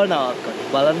එකත් භාවනාවක්.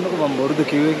 බලන්නකො මම බොරුද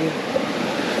කිව්වේ කියලා.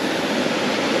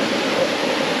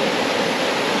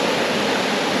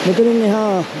 මෙතනින්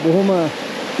එහා බොහොම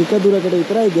ටික දුරකට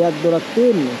විතරයි ගෙයක් දොරක්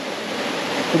තියෙන්නේ.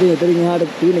 ඉතින් එතනින්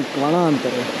එහාට තියෙන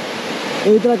වනාන්තරය.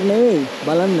 ඒ විතරක් නෙවෙයි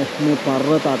බලන්න මේ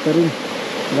පර්වත අතරින්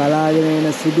ගලාගෙන එන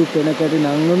සුදු පෙනකට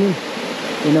නංගමින්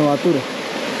එන වතුර.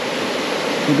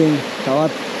 ඉතින්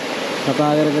තවත්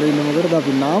කතා කර ඉන්න මොකටද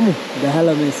අපි නාමු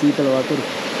දැහැලා මේ සීතල වතුර.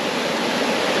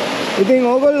 ඉතින්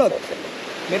ඕගොල්ලොත්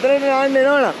මෙතන නාන්න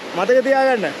එනවනම් මතක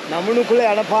තියාගන්න නමුණුකුල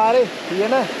යන පාරේ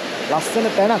තියෙන ලස්සන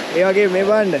තැනක්. ඒ වගේ මේ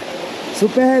බලන්න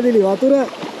සුපැහැදිලි වතුර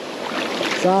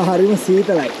සහ හරිම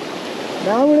සීතලයි.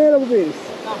 නාමුනේ ලොකු පීරිස්.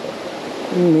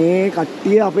 මේ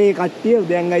කට්ටිය අපේ කට්ටිය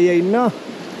උදයන් අයියා ඉන්නවා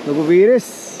ලොකු පීරිස්.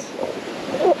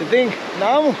 ඉතින්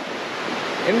නාමු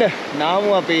එන්න නාමු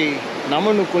අපි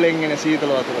නමුණුකුලෙන් එන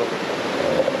සීතල වතුර.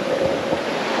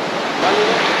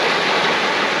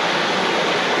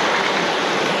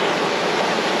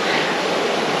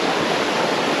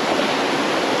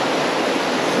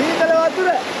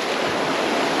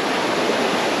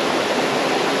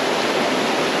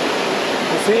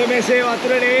 මෙසේ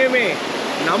වතුර නෙමෙයි මේ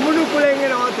නමුණුකුලෙන්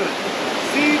එන වතුර.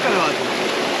 සීතල වතුර.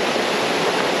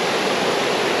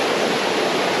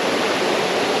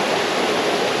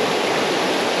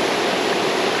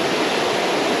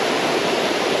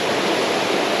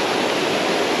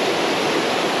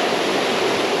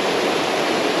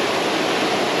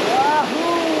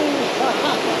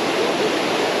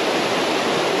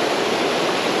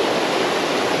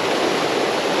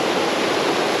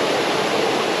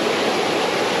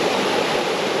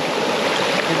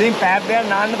 ඉතින් පැයක් දෙකක්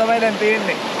නාන්න තමයි දැන්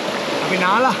තියෙන්නේ. අපි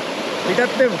නාලා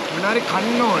පිටත් වෙමු. මොනාරි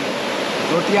කන්න ඕනේ.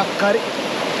 රොටියක් හරි.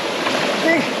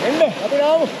 ඉතින් එන්න අපි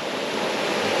නාමු.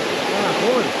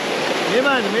 කොහොමද? මේ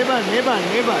බලන්න.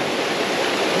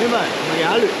 මගේ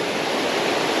යාළුවෝ.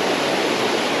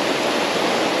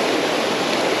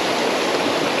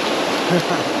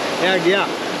 එයා ගියා.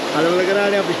 කලබල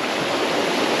කරානේ අපි.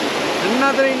 එන්න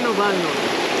අතර ඉන්නව බලන්න ඕනේ.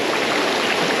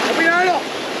 අපි නාලා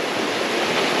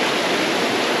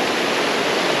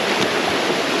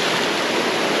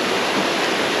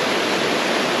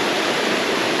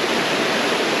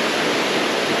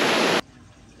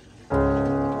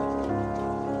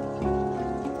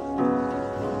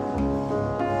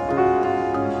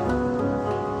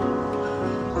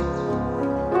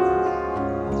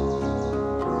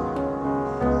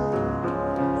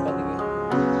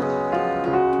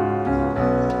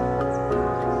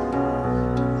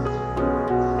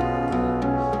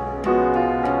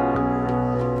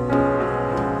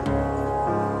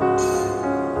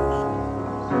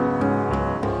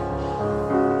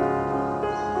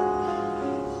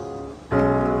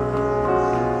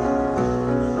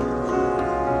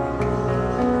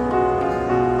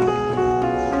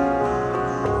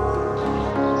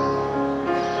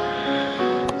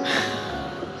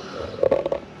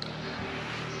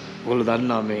ඔයගොල්ලෝ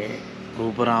දන්නවා මේ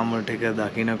රූපරාම ටික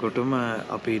දකින්නකොටම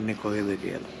අපි ඉන්නේ කොහෙද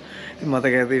කියලා. ඉතින්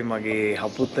මතක ඇති මගේ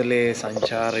හපුතලේ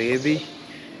සංචාරයේදී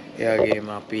ඒ වගේම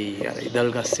අපි අර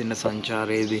ඉදල්ගස් ඉන්න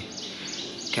සංචාරයේදී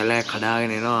කැලෑ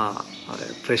කඩාගෙන එනවා අර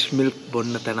ෆ්‍රෙෂ් මිල්ක්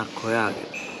බොන්න තැනක් හොයාගෙන.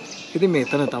 ඉතින්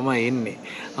මෙතන තමයි එන්නේ.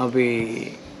 අපි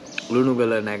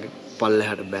ලුණුගල නැග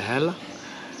පල්ලෙහාට බැහැලා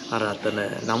අර අතන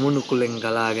නමුණුකුලෙන්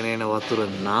ගලාගෙන එන වතුර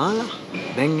නාලා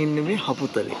දැන් ඉන්නේ මේ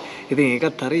හපුතලේ. ඉතින්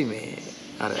ඒකත් හරි මේ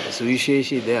අර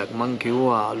සුවිශේෂී දෙයක් මං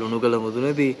කිව්වා ලුණුගල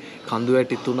මුදුනේදී කඳු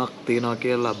ඇටි 3ක් තියෙනවා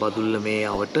කියලා බදුල්ල මේ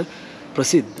අවට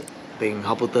ප්‍රසිද්ධ. ඉතින්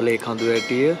හපුතලේ කඳු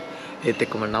ඇටිය, ඒත්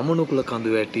එක්කම නමුනුකුල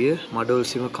කඳු ඇටිය,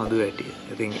 මඩොල්සිම කඳු ඇටිය.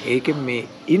 ඉතින් ඒකෙන් මේ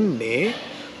ඉන්නේ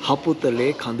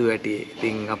හපුතලේ කඳු ඇටියේ.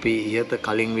 ඉතින් අපි ඊයත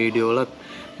කලින් වීඩියෝ වලත්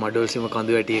මඩොල්සිම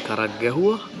කඳු ඇටියේ කරක්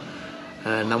ගැහුවා.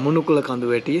 නමුනුකුල කඳු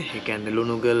ඇටියේ, ඒ කියන්නේ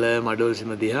ලුණුගල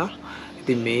මඩොල්සිම දිහා.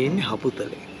 ඉතින් මේ ඉන්නේ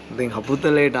හපුතලේ. ඉතින්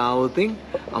හපුතලේට ආවොතින්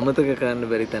අමතක කරන්න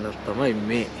බැරි තැනක් තමයි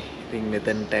මේ. ඉතින්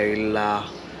මෙතනට ඇවිල්ලා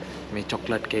මේ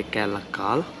චොක්ලට් කේක් කෑල්ලක්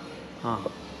කාලා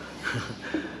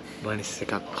බනිස්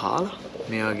එකක් කාලා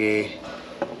මේ වගේ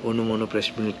උණු මොන ෆ්‍රෙෂ්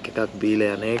මිල්ක් එකක්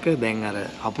බීලා යන එක දැන් අර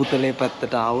හපුතලේ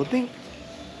පැත්තට ආවොතින්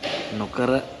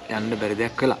නොකර යන්න බැරි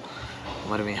දෙයක් වෙලා.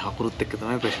 මම මේ හකුරුත් එක්ක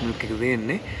තමයි ෆ්‍රෙෂ් මිල්ක් එක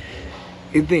දෙන්නේ.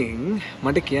 ඉතින්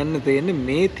මට කියන්න තියෙන්නේ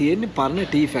මේ තියෙන්නේ පරණ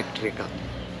ටී ෆැක්ටරි එකක්.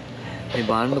 මේ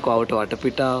බාන්නකෝ අවට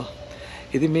වටපිටාව.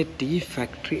 ඉතින් මේ ටී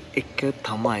ෆැක්ටරි එක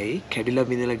තමයි කැඩිලා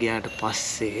බිඳලා ගියාට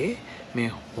පස්සේ මේ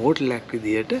හෝටලයක්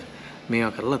විදියට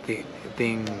මේවා කරලා තියෙන්නේ.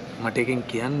 ඉතින් මට එකෙන්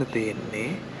කියන්න තියෙන්නේ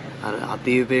අර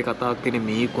අතීතයේ කතාවක් තියෙන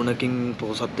මේ කුණකින්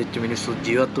පොසත් වෙච්ච මිනිස්සු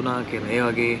ජීවත් වුණා කියන ඒ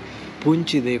වගේ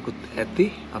පුංචි දෙයක්ත් ඇති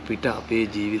අපිට අපේ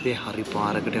ජීවිතේ හරි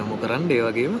පාරකට යොමු කරන්න ඒ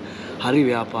වගේම හරි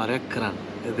ව්‍යාපාරයක් කරන්න.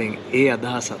 ඉතින් ඒ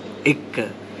අදහසත් එක්ක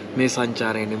මේ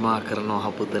සංචාරය නිමා කරනවා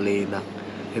හපුතලේ ඉඳන්.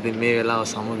 ඉතින් මේ වෙලාව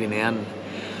සමගින යන්න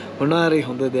මොනවාරි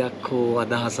හොඳ දෙයක් හෝ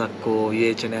අදහසක් හෝ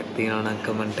විවේචනයක් තියෙනවා නම්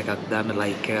කමෙන්ට් එකක් දාන්න,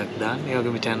 ලයික් එකක් දාන්න. ඒ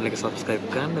වගේම channel එක subscribe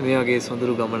කරන්න. මේ වගේ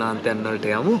සොඳුරු ගමනාන්තයන් වලට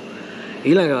යමු.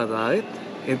 ඊළඟ වතාවෙත්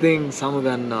ඉතින්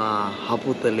සමුගන්නවා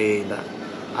හපුතලේ ඉඳන්.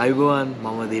 අයුබෝවන්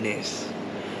මම දිනේෂ්.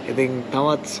 ඉතින්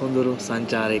තවත් සොඳුරු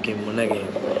සංචාරයකින් මුණ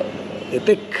ගැහෙමු.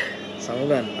 එතෙක්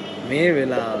සමුගන්න මේ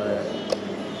වෙලාව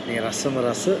මේ රසම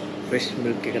රස ෆ්‍රෙෂ්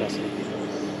මිල්ක් එක රස විඳින්න.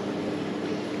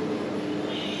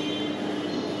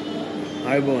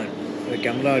 අයුබෝවන්. ඔය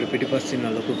කැමරාවට පිටිපස්සින්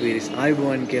ඉන්න ලොකු පීරිස්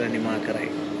අයුබෝවන් කියලා නිමා කරයි.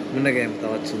 මුණ ගැහෙමු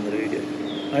තවත් සුන්දර වීඩියෝ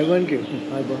එකක්. අයුබෝවන් කියමු.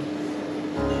 අයුබෝවන්.